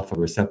your alpha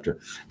receptor.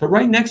 But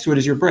right next to it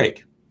is your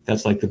brake.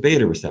 That's like the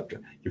beta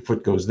receptor. Your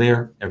foot goes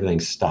there, everything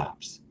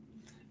stops.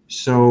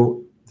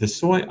 So the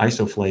soy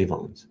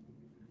isoflavones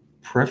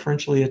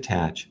preferentially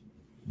attach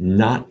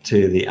not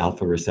to the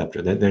alpha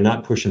receptor. They're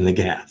not pushing the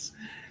gas.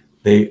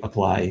 They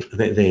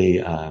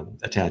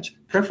attach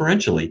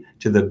preferentially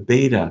to the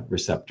beta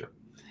receptor.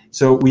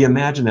 So we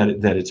imagine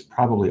that it's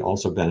probably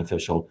also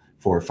beneficial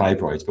for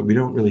fibroids, but we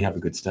don't really have a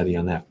good study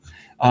on that.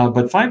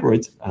 But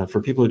fibroids,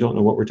 for people who don't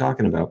know what we're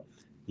talking about,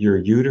 your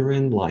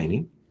uterine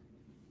lining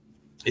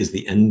is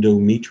the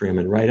endometrium,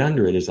 and right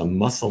under it is a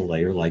muscle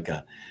layer like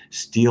a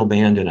steel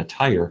band in a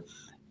tire.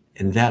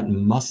 And that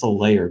muscle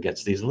layer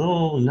gets these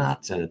little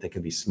knots in it. They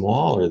can be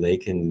small or they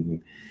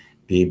can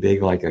be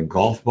big like a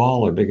golf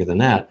ball or bigger than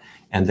that.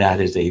 And that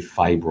is a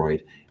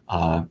fibroid.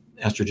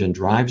 Estrogen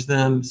drives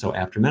them. So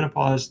after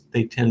menopause,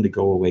 they tend to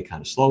go away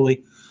kind of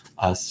slowly.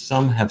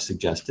 Some have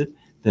suggested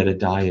that a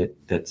diet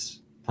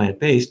that's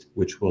plant-based,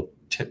 which will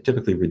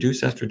typically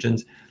reduce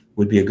estrogens,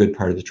 would be a good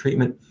part of the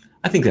treatment.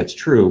 I think that's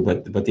true,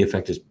 but the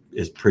effect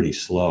is pretty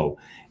slow.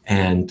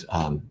 And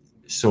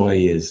soy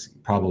is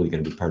probably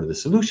going to be part of the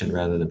solution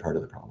rather than part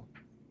of the problem.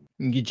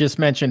 You just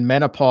mentioned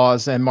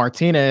menopause, and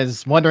Martina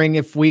is wondering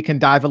if we can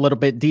dive a little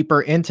bit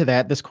deeper into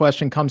that. This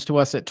question comes to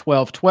us at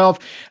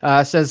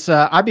 1212. Says,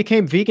 I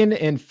became vegan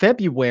in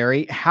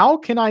February. How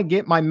can I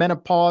get my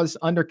menopause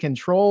under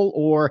control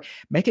or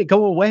make it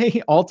go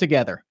away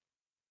altogether?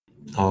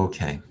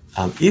 Okay.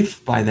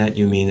 If by that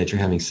you mean that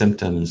you're having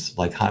symptoms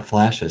like hot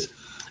flashes,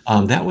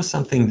 that was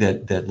something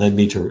that led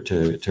me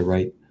to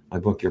write my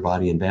book, Your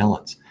Body in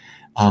Balance.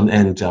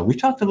 And we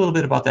talked a little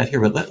bit about that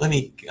here, but let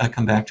me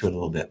come back to it a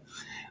little bit.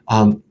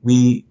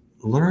 We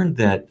learned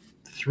that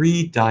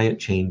 3 diet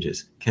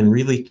changes can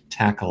really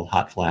tackle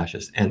hot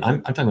flashes. And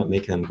I'm talking about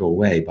making them go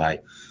away by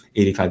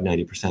 85,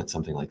 90%,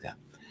 something like that.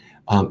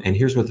 And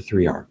here's what the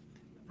 3 are.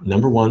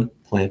 Number 1,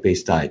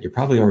 plant-based diet. You're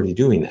probably already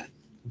doing that.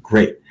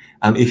 Great.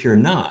 If you're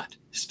not,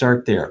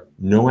 start there.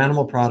 No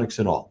animal products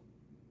at all.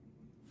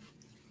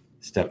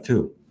 Step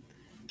 2,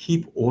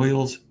 keep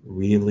oils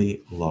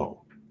really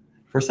low.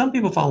 For some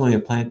people following a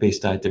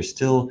plant-based diet, they're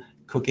still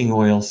cooking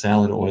oil,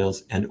 salad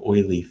oils, and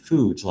oily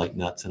foods like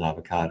nuts and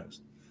avocados.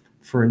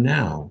 For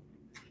now,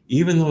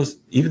 even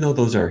though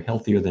those are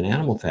healthier than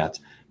animal fats,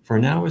 for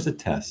now as a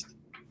test,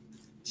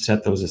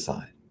 set those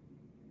aside.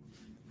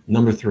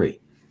 Number 3,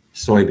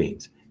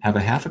 soybeans. Have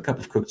a half a cup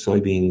of cooked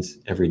soybeans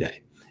every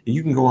day.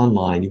 You can go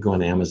online, you go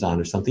on Amazon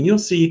or something, you'll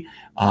see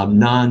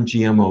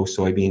non-GMO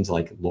soybeans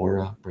like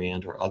Laura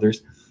brand or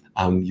others.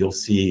 You'll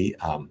see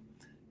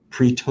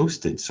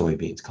pre-toasted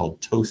soybeans called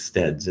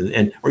toasteds,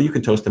 or you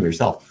can toast them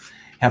yourself.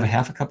 have a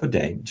half a cup a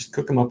day. Just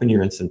cook them up in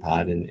your Instant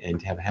Pot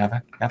and have half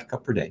a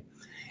cup per day.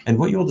 And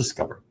what you'll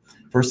discover,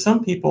 for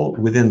some people,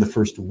 within the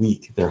first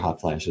week, their hot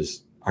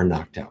flashes are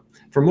knocked out.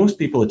 For most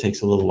people, it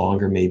takes a little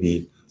longer,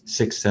 maybe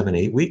 6, 7,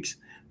 8 weeks.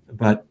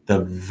 But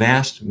the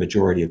vast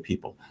majority of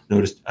people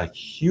noticed a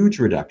huge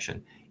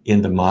reduction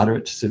in the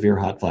moderate to severe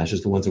hot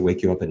flashes, the ones that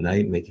wake you up at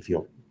night and make you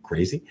feel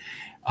crazy.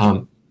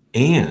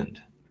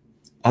 And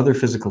other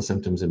physical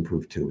symptoms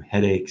improve too.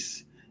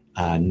 Headaches,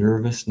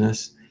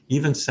 nervousness,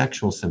 even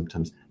sexual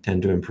symptoms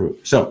tend to improve.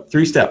 So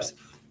 3 steps: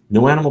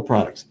 no animal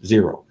products,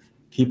 0.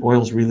 Keep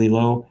oils really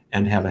low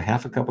and have a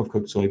half a cup of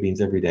cooked soybeans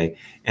every day.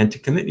 And to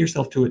commit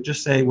yourself to it,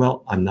 just say,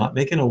 well, I'm not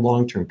making a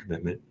long-term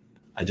commitment.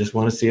 I just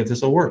want to see if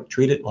this will work.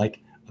 Treat it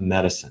like a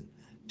medicine.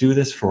 Do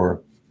this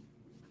for,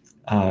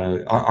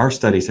 our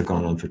studies have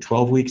gone on for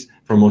 12 weeks.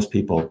 For most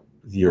people,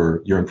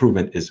 your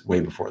improvement is way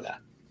before that.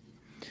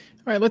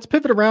 All right, let's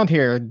pivot around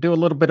here, do a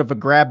little bit of a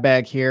grab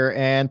bag here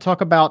and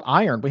talk about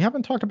iron. We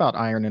haven't talked about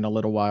iron in a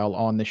little while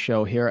on the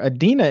show here.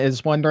 Adina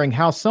is wondering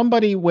how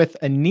somebody with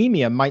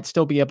anemia might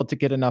still be able to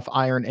get enough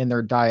iron in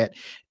their diet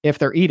if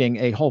they're eating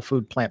a whole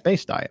food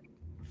plant-based diet.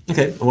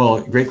 Okay,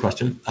 well, great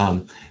question.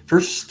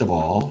 First of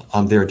all,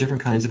 there are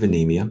different kinds of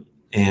anemia,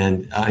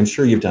 and I'm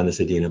sure you've done this,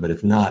 Adina, but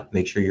if not,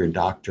 make sure your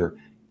doctor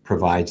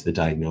provides the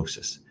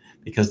diagnosis,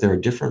 because there are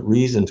different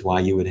reasons why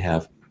you would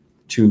have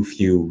too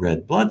few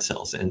red blood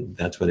cells, and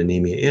that's what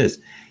anemia is.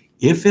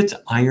 If it's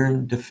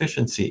iron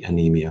deficiency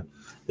anemia,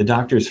 the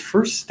doctor's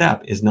first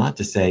step is not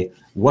to say,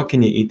 what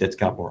can you eat that's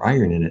got more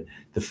iron in it?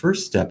 The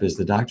first step is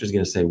the doctor's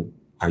going to say,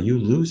 are you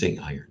losing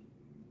iron?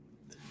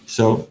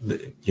 So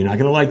you're not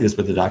going to like this,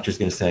 but the doctor's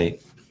going to say,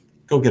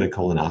 go get a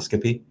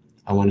colonoscopy.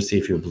 I want to see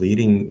if you're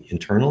bleeding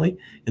internally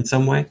in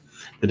some way.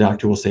 The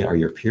doctor will say, are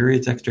your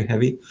periods extra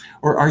heavy?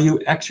 Or are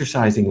you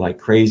exercising like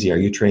crazy? Are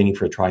you training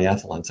for a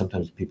triathlon?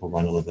 Sometimes people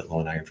run a little bit low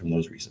in iron from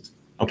those reasons.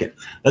 Okay,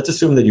 let's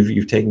assume that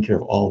you've taken care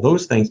of all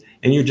those things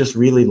and you're just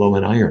really low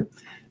in iron.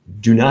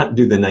 Do not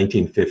do the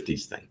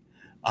 1950s thing.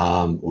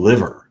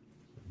 Liver,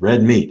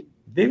 red meat,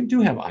 they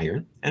do have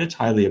iron and it's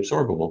highly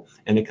absorbable.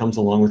 And it comes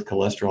along with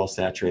cholesterol,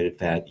 saturated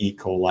fat, E.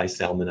 coli,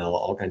 salmonella,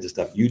 all kinds of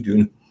stuff you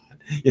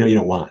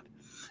don't want.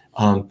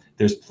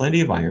 There's plenty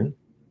of iron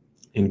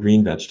in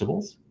green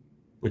vegetables,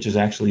 which is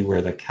actually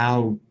where the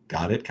cow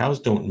got it. Cows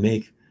don't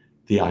make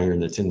the iron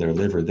that's in their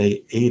liver.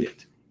 They ate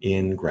it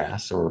in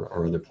grass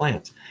or other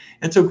plants.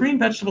 And so green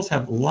vegetables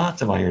have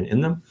lots of iron in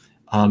them.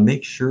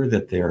 Make sure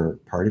that they're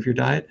part of your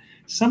diet.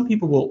 Some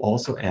people will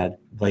also add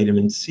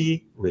vitamin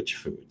C rich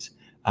foods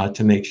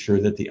to make sure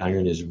that the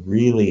iron is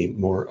really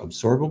more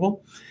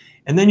absorbable.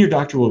 And then your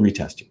doctor will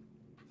retest you.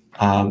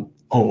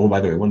 By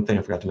the way, one thing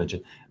I forgot to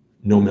mention,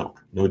 no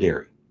milk, no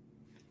dairy.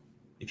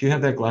 If you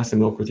have that glass of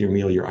milk with your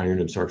meal, your iron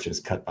absorption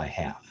is cut by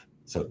half.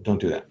 So don't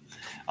do that.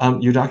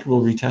 Your doctor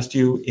will retest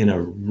you. In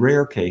a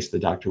rare case, the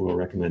doctor will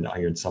recommend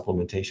iron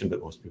supplementation, but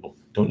most people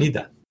don't need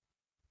that.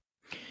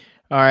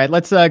 All right,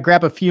 let's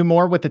grab a few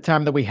more with the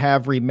time that we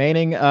have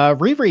remaining.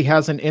 Riri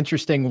has an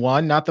interesting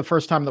one. Not the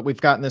first time that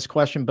we've gotten this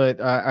question, but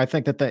I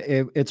think that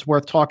it's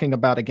worth talking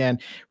about again.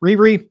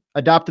 Riri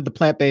adopted the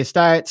plant-based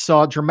diet,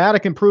 saw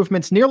dramatic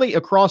improvements nearly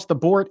across the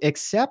board,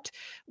 except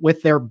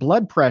with their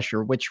blood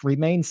pressure, which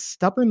remains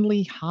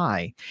stubbornly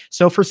high.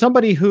 So for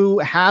somebody who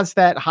has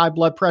that high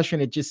blood pressure,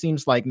 and it just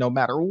seems like no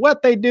matter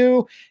what they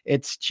do,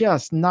 it's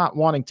just not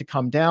wanting to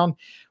come down,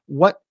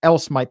 what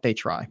else might they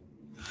try?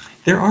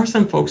 There are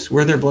some folks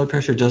where their blood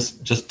pressure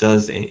just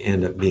does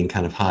end up being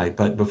kind of high.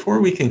 But before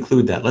we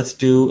conclude that, let's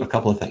do a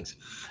couple of things.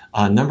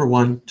 Number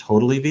one,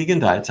 totally vegan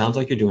diet. Sounds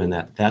like you're doing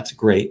that. That's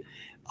great.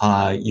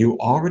 You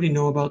already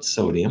know about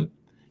sodium.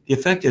 The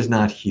effect is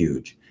not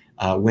huge.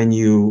 When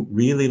you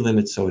really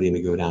limit sodium,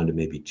 you go down to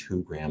maybe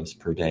 2 grams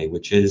per day,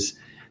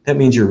 that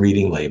means you're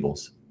reading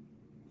labels.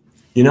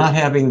 You're not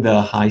having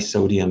the high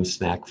sodium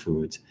snack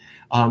foods,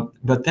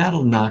 but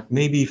that'll knock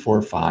maybe 4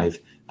 or 5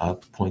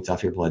 points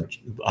off your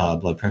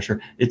blood pressure.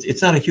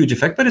 It's not a huge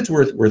effect, but it's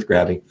worth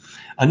grabbing.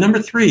 Number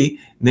 3,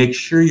 make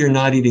sure you're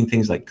not eating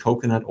things like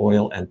coconut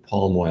oil and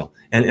palm oil.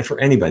 And for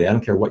anybody, I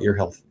don't care what your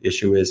health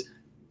issue is,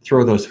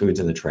 throw those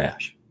foods in the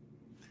trash.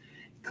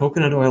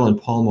 Coconut oil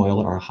and palm oil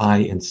are high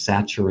in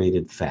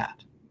saturated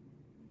fat.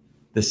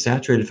 The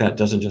saturated fat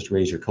doesn't just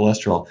raise your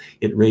cholesterol,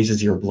 it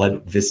raises your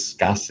blood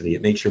viscosity.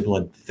 It makes your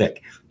blood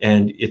thick.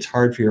 And it's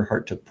hard for your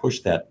heart to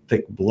push that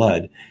thick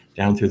blood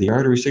down through the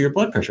artery, so your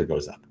blood pressure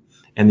goes up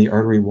and the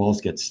artery walls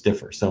get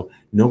stiffer. So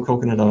no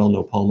coconut oil,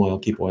 no palm oil,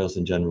 keep oils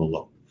in general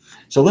low.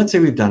 So let's say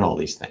we've done all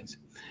these things.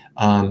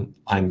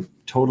 I'm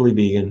totally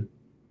vegan.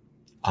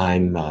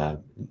 I'm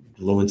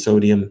low in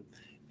sodium,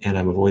 and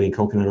I'm avoiding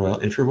coconut oil.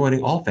 And if you're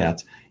avoiding all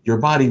fats, your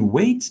body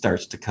weight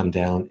starts to come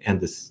down,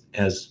 and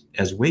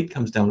as weight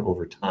comes down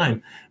over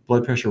time,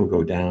 blood pressure will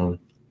go down,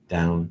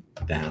 down,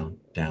 down,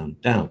 down,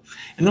 down.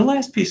 And the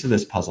last piece of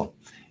this puzzle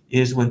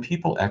is when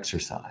people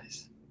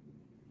exercise,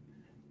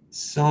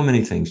 so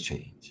many things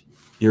change.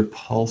 Your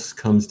pulse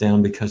comes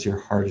down because your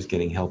heart is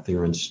getting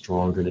healthier and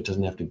stronger, and it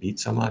doesn't have to beat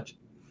so much.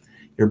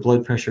 Your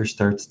blood pressure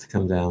starts to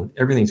come down.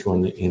 Everything's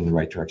going in the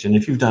right direction.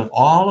 If you've done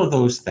all of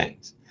those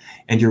things,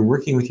 and you're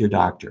working with your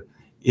doctor.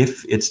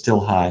 If it's still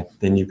high,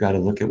 then you've got to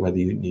look at whether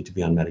you need to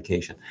be on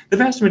medication. The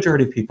vast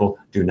majority of people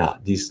do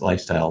not. These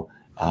lifestyle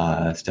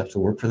steps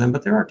will work for them,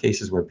 but there are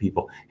cases where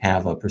people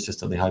have a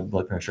persistently high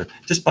blood pressure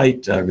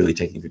despite really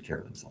taking good care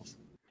of themselves.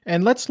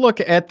 And let's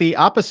look at the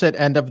opposite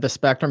end of the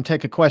spectrum.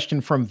 Take a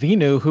question from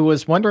Vinu, who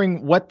was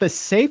wondering what the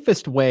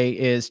safest way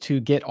is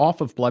to get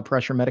off of blood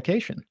pressure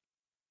medication.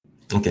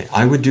 Okay,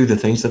 I would do the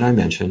things that I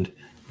mentioned,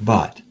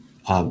 but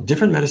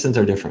different medicines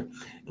are different.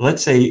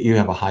 Let's say you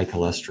have a high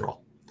cholesterol.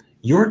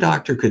 Your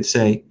doctor could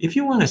say, if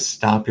you want to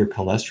stop your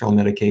cholesterol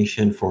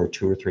medication for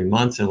 2 or 3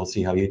 months and we'll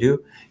see how you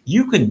do,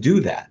 you can do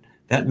that.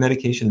 That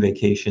medication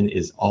vacation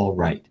is all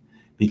right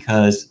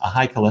because a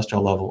high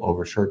cholesterol level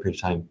over a short period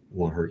of time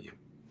won't hurt you.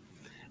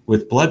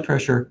 With blood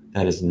pressure,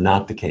 that is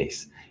not the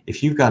case.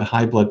 If you've got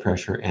high blood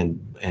pressure and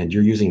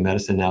you're using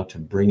medicine now to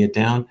bring it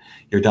down,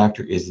 your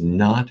doctor is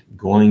not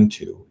going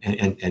to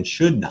and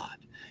should not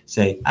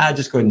say,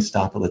 just go ahead and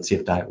stop it. Let's see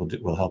if diet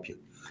will help you.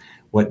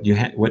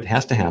 What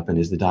has to happen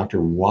is the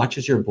doctor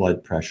watches your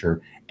blood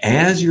pressure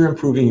as you're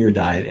improving your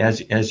diet,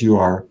 as you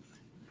are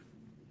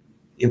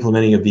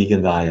implementing a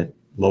vegan diet,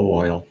 low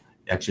oil,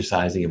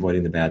 exercising,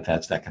 avoiding the bad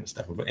fats, that kind of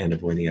stuff, and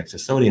avoiding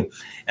excess sodium.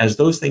 As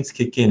those things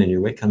kick in and your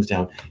weight comes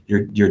down,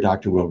 your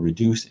doctor will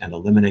reduce and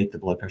eliminate the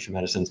blood pressure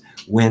medicines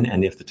when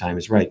and if the time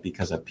is right,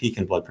 because a peak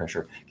in blood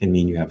pressure can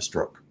mean you have a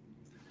stroke,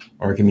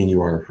 or it can mean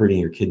you are hurting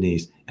your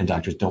kidneys, and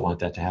doctors don't want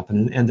that to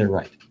happen, and they're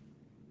right.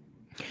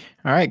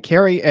 All right,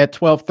 Carrie at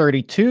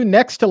 1232.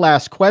 Next to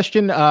last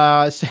question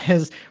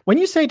says, when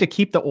you say to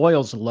keep the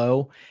oils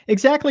low,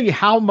 exactly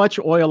how much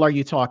oil are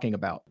you talking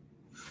about?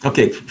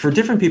 Okay, for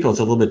different people, it's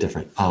a little bit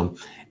different.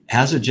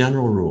 As a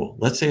general rule,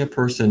 let's say a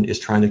person is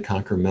trying to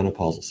conquer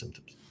menopausal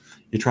symptoms.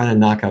 You're trying to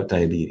knock out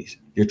diabetes.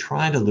 You're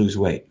trying to lose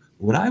weight.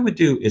 What I would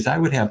do is I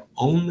would have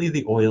only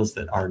the oils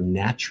that are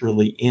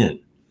naturally in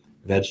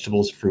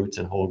vegetables, fruits,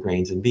 and whole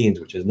grains and beans,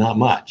 which is not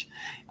much.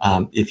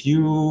 If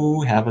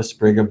you have a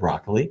sprig of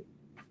broccoli,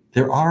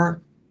 there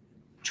are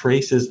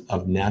traces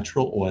of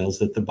natural oils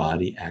that the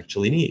body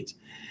actually needs.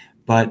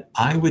 But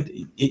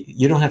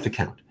you don't have to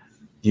count.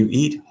 You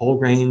eat whole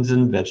grains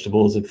and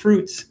vegetables and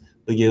fruits,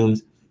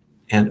 legumes,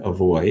 and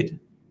avoid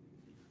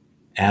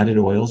added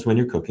oils when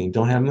you're cooking.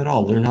 Don't have them at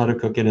all. Learn how to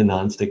cook in a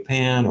nonstick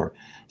pan or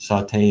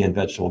saute in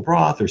vegetable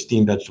broth or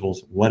steamed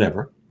vegetables,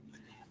 whatever.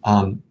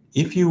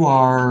 If you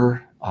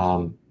are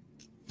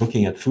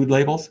looking at food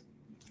labels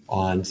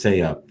on, say,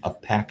 a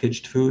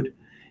packaged food,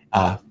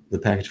 the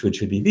packaged food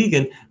should be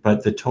vegan,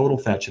 but the total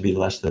fat should be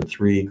less than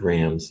 3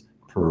 grams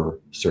per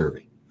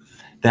serving.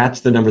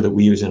 That's the number that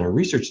we use in our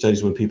research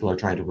studies when people are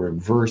trying to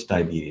reverse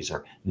diabetes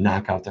or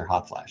knock out their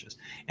hot flashes.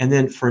 And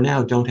then for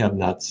now, don't have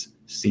nuts,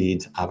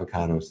 seeds,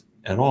 avocados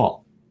at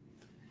all.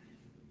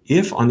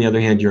 If, on the other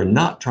hand, you're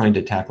not trying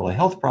to tackle a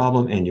health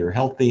problem and you're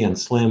healthy and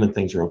slim and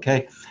things are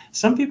okay,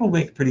 some people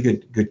make a pretty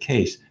good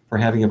case for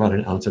having about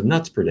an ounce of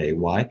nuts per day.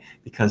 Why?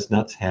 Because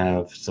nuts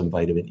have some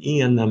vitamin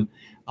E in them.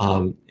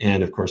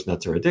 And of course,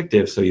 nuts are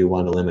addictive, so you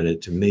want to limit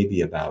it to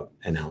maybe about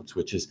an ounce,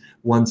 which is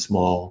one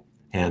small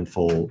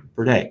handful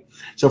per day.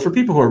 So for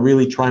people who are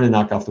really trying to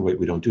knock off the weight,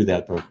 we don't do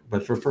that.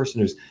 But for a person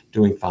who's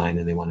doing fine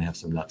and they want to have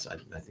some nuts,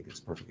 I think it's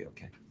perfectly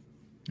okay.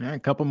 All right, a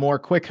couple more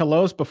quick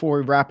hellos before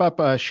we wrap up.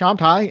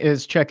 Shantai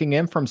is checking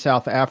in from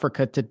South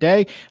Africa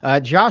today.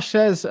 Josh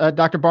says,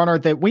 Dr.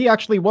 Barnard, that we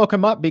actually woke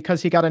him up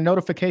because he got a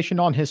notification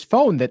on his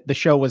phone that the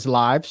show was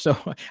live. So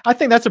I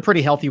think that's a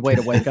pretty healthy way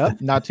to wake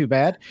up. Not too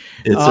bad.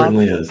 It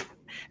certainly is.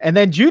 And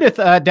then Judith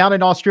down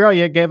in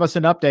Australia gave us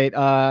an update.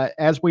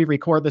 As we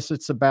record this,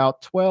 it's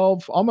about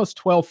almost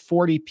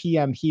 12:40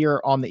 p.m.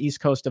 here on the East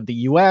Coast of the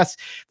U.S.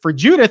 For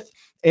Judith,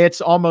 it's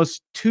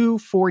almost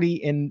 2:40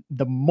 in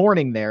the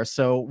morning there.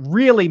 So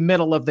really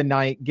middle of the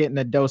night, getting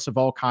a dose of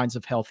all kinds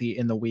of healthy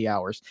in the wee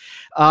hours.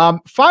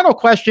 Final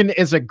question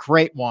is a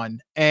great one.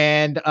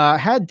 And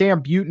had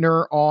Dan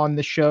Buettner on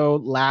the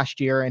show last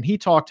year, and he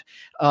talked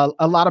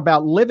a lot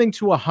about living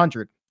to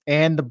 100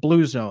 and the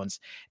blue zones.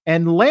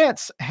 And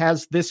Lance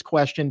has this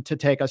question to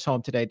take us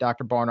home today,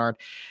 Dr. Barnard.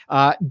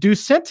 Do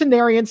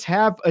centenarians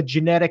have a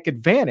genetic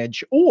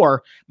advantage,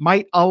 or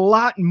might a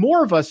lot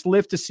more of us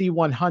live to see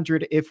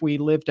 100 if we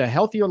lived a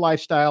healthier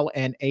lifestyle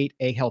and ate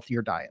a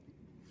healthier diet?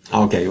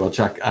 Okay, well,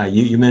 Chuck,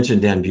 you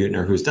mentioned Dan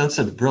Buettner, who's done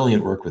some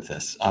brilliant work with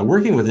this.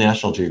 Working with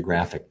National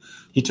Geographic,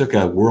 he took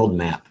a world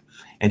map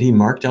and he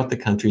marked out the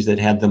countries that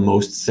had the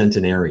most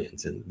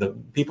centenarians and the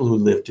people who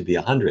lived to be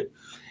 100.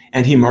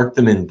 And he marked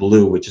them in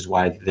blue, which is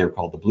why they're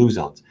called the blue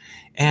zones.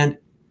 And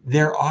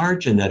there are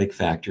genetic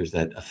factors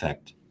that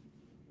affect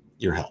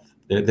your health.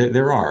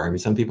 There are. I mean,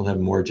 some people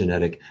have more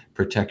genetic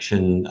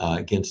protection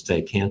against,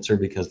 say, cancer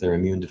because their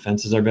immune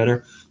defenses are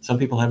better. Some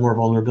people have more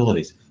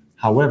vulnerabilities.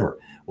 However,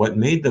 what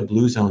made the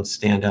blue zones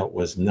stand out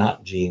was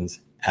not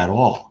genes at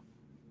all.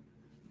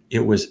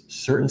 It was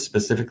certain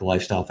specific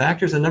lifestyle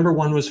factors, and number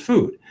one was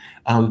food.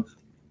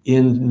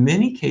 In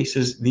many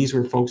cases, these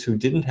were folks who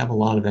didn't have a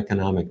lot of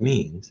economic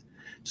means,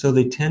 so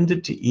they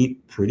tended to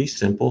eat pretty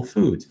simple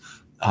foods,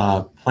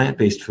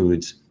 plant-based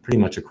foods pretty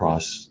much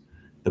across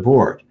the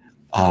board.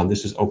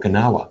 This was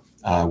Okinawa.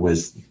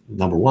 was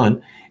number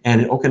one.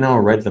 And in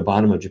Okinawa, right at the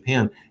bottom of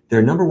Japan,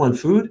 their number one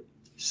food,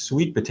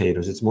 sweet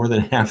potatoes. It's more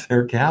than half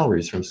their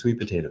calories from sweet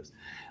potatoes.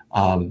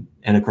 And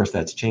of course,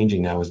 that's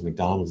changing now as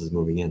McDonald's is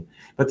moving in.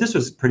 But this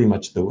was pretty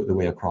much the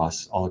way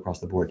all across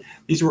the board.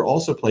 These were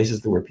also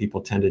places where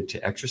people tended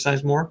to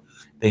exercise more.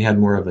 They had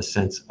more of a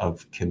sense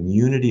of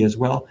community as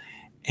well.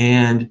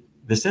 And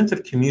the sense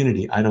of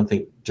community, I don't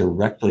think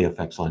directly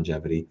affects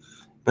longevity.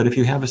 But if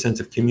you have a sense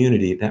of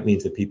community, that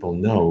means that people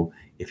know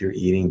if you're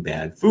eating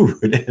bad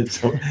food. And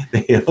so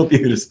they help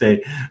you to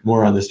stay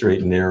more on the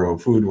straight and narrow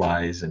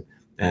food-wise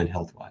and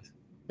health-wise.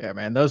 Yeah,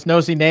 man, those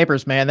nosy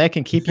neighbors, man, they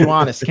can keep you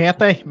honest, can't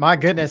they? My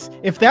goodness.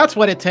 If that's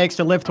what it takes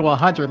to live to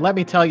 100, let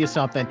me tell you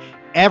something.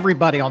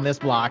 Everybody on this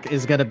block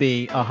is going to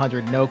be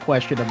 100, no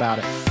question about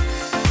it.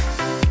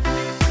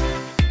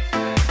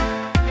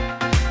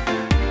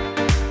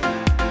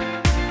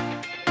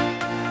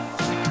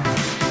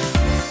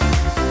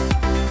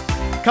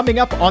 Coming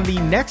up on the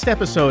next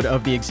episode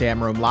of the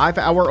Exam Room Live,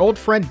 our old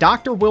friend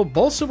Dr. Will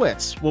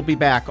Bolsewitz will be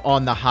back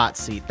on the hot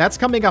seat. That's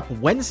coming up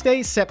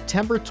Wednesday,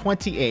 September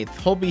 28th.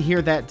 He'll be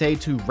here that day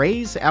to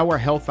raise our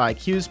health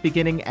IQs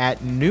beginning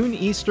at noon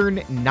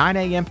Eastern, 9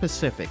 a.m.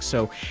 Pacific.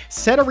 So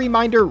set a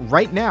reminder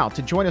right now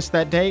to join us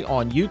that day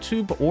on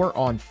YouTube or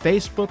on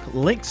Facebook.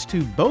 Links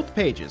to both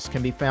pages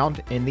can be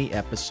found in the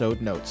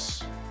episode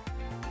notes.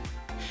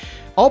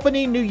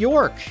 Albany, New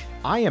York.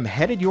 I am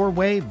headed your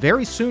way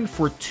very soon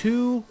for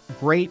two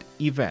great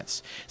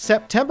events.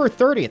 September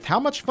 30th, how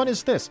much fun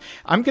is this?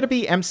 I'm going to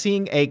be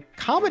emceeing a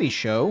comedy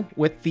show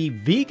with the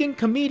vegan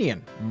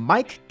comedian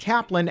Mike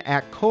Kaplan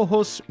at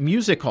Cohost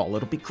Music Hall.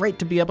 It'll be great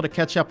to be able to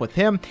catch up with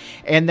him.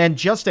 And then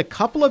just a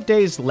couple of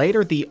days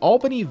later, the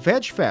Albany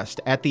Veg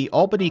Fest at the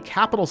Albany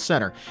Capitol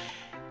Center.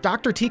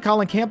 Dr. T.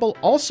 Colin Campbell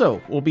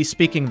also will be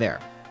speaking there.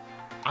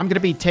 I'm going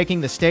to be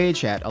taking the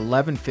stage at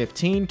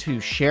 11:15 to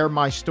share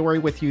my story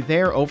with you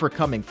there,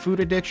 overcoming food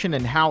addiction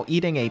and how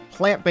eating a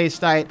plant-based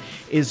diet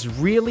is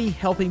really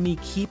helping me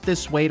keep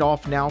this weight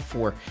off now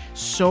for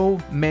so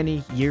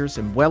many years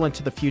and well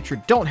into the future.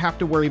 Don't have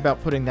to worry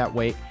about putting that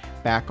weight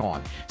back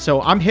on.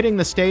 So I'm hitting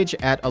the stage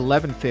at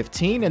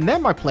 11:15, and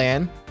then my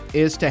plan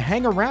is to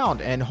hang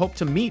around and hope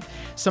to meet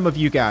some of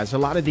you guys, a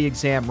lot of the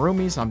exam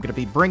roomies. I'm going to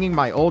be bringing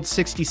my old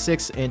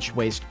 66-inch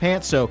waist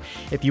pants, so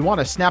if you want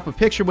to snap a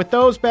picture with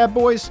those bad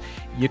boys,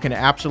 you can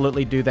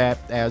absolutely do that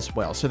as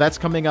well. So that's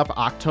coming up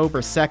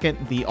October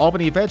 2nd, the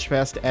Albany Veg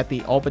Fest at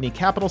the Albany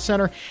Capitol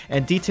Center,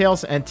 and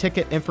details and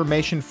ticket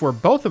information for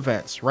both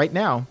events right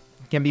now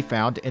can be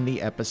found in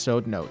the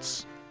episode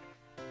notes.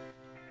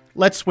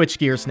 Let's switch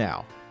gears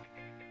now.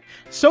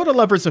 Soda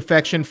lovers'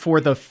 affection for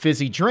the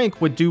fizzy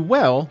drink would do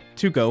well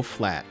to go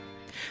flat.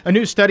 A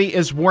new study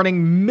is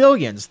warning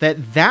millions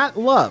that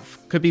love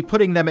could be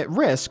putting them at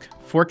risk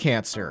for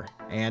cancer.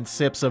 And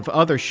sips of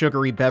other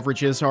sugary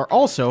beverages are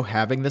also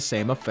having the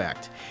same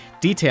effect.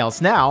 Details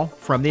now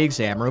from the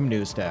Exam Room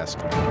News Desk.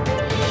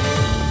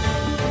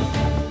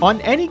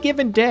 On any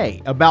given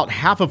day, about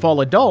half of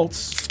all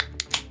adults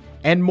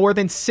and more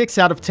than 6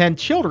 out of 10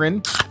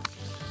 children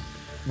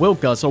will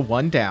guzzle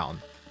one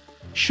down.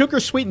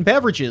 Sugar-sweetened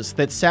beverages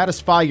that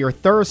satisfy your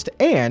thirst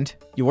and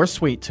your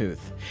sweet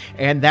tooth.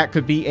 And that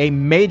could be a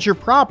major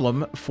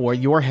problem for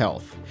your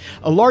health.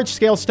 A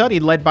large-scale study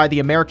led by the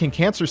American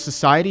Cancer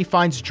Society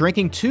finds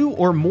drinking 2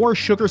 or more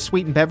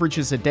sugar-sweetened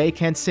beverages a day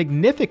can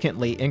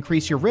significantly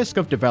increase your risk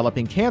of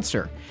developing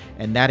cancer.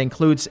 And that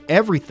includes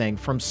everything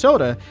from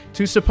soda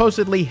to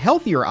supposedly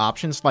healthier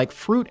options like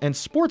fruit and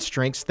sports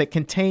drinks that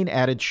contain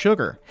added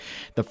sugar.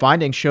 The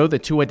findings show the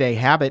 2-a-day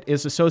habit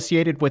is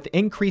associated with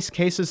increased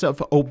cases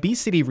of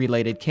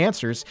obesity-related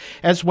cancers,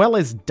 as well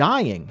as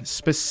dying,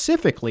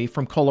 specifically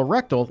from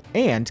colorectal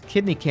and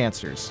kidney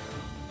cancers.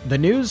 The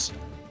news?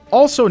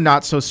 Also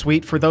not so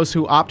sweet for those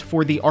who opt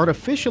for the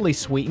artificially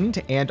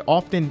sweetened and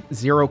often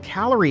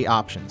zero-calorie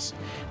options.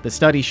 The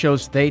study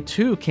shows they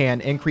too can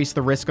increase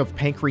the risk of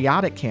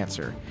pancreatic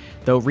cancer,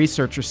 though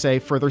researchers say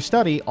further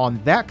study on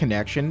that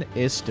connection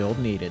is still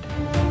needed.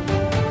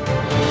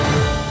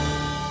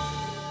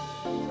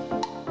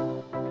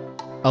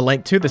 A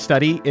link to the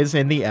study is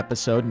in the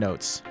episode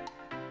notes.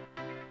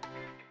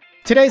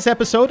 Today's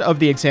episode of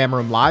the Exam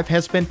Room Live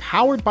has been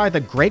powered by the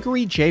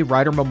Gregory J.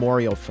 Ryder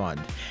Memorial Fund.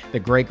 The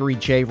Gregory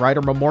J.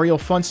 Ryder Memorial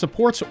Fund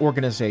supports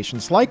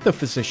organizations like the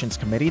Physicians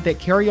Committee that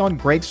carry on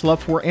Greg's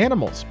love for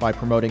animals by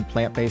promoting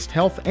plant-based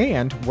health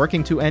and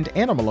working to end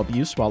animal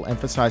abuse while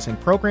emphasizing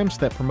programs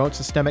that promote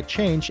systemic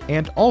change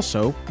and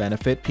also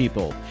benefit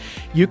people.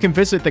 You can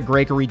visit the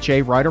Gregory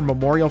J. Ryder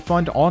Memorial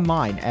Fund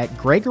online at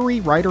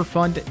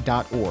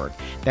gregoryryderfund.org.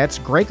 That's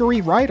Gregory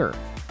Ryder,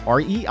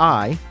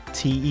 REITER,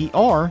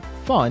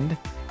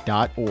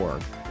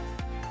 fund.org.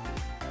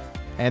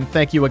 And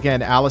thank you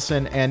again,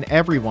 Allison, and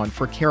everyone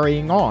for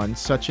carrying on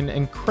such an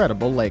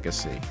incredible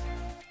legacy.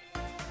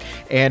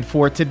 And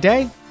for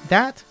today,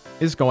 that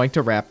is going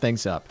to wrap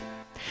things up.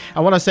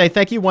 I want to say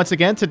thank you once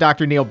again to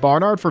Dr. Neal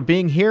Barnard for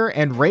being here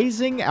and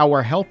raising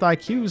our health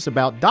IQs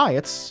about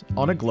diets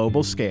on a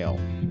global scale.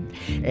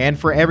 And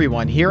for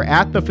everyone here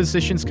at the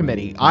Physicians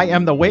Committee, I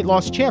am the weight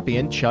loss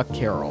champion, Chuck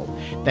Carroll.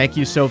 Thank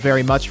you so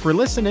very much for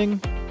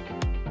listening.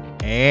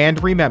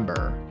 And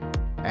remember,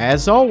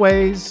 as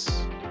always,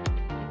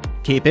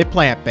 keep it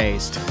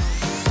plant-based.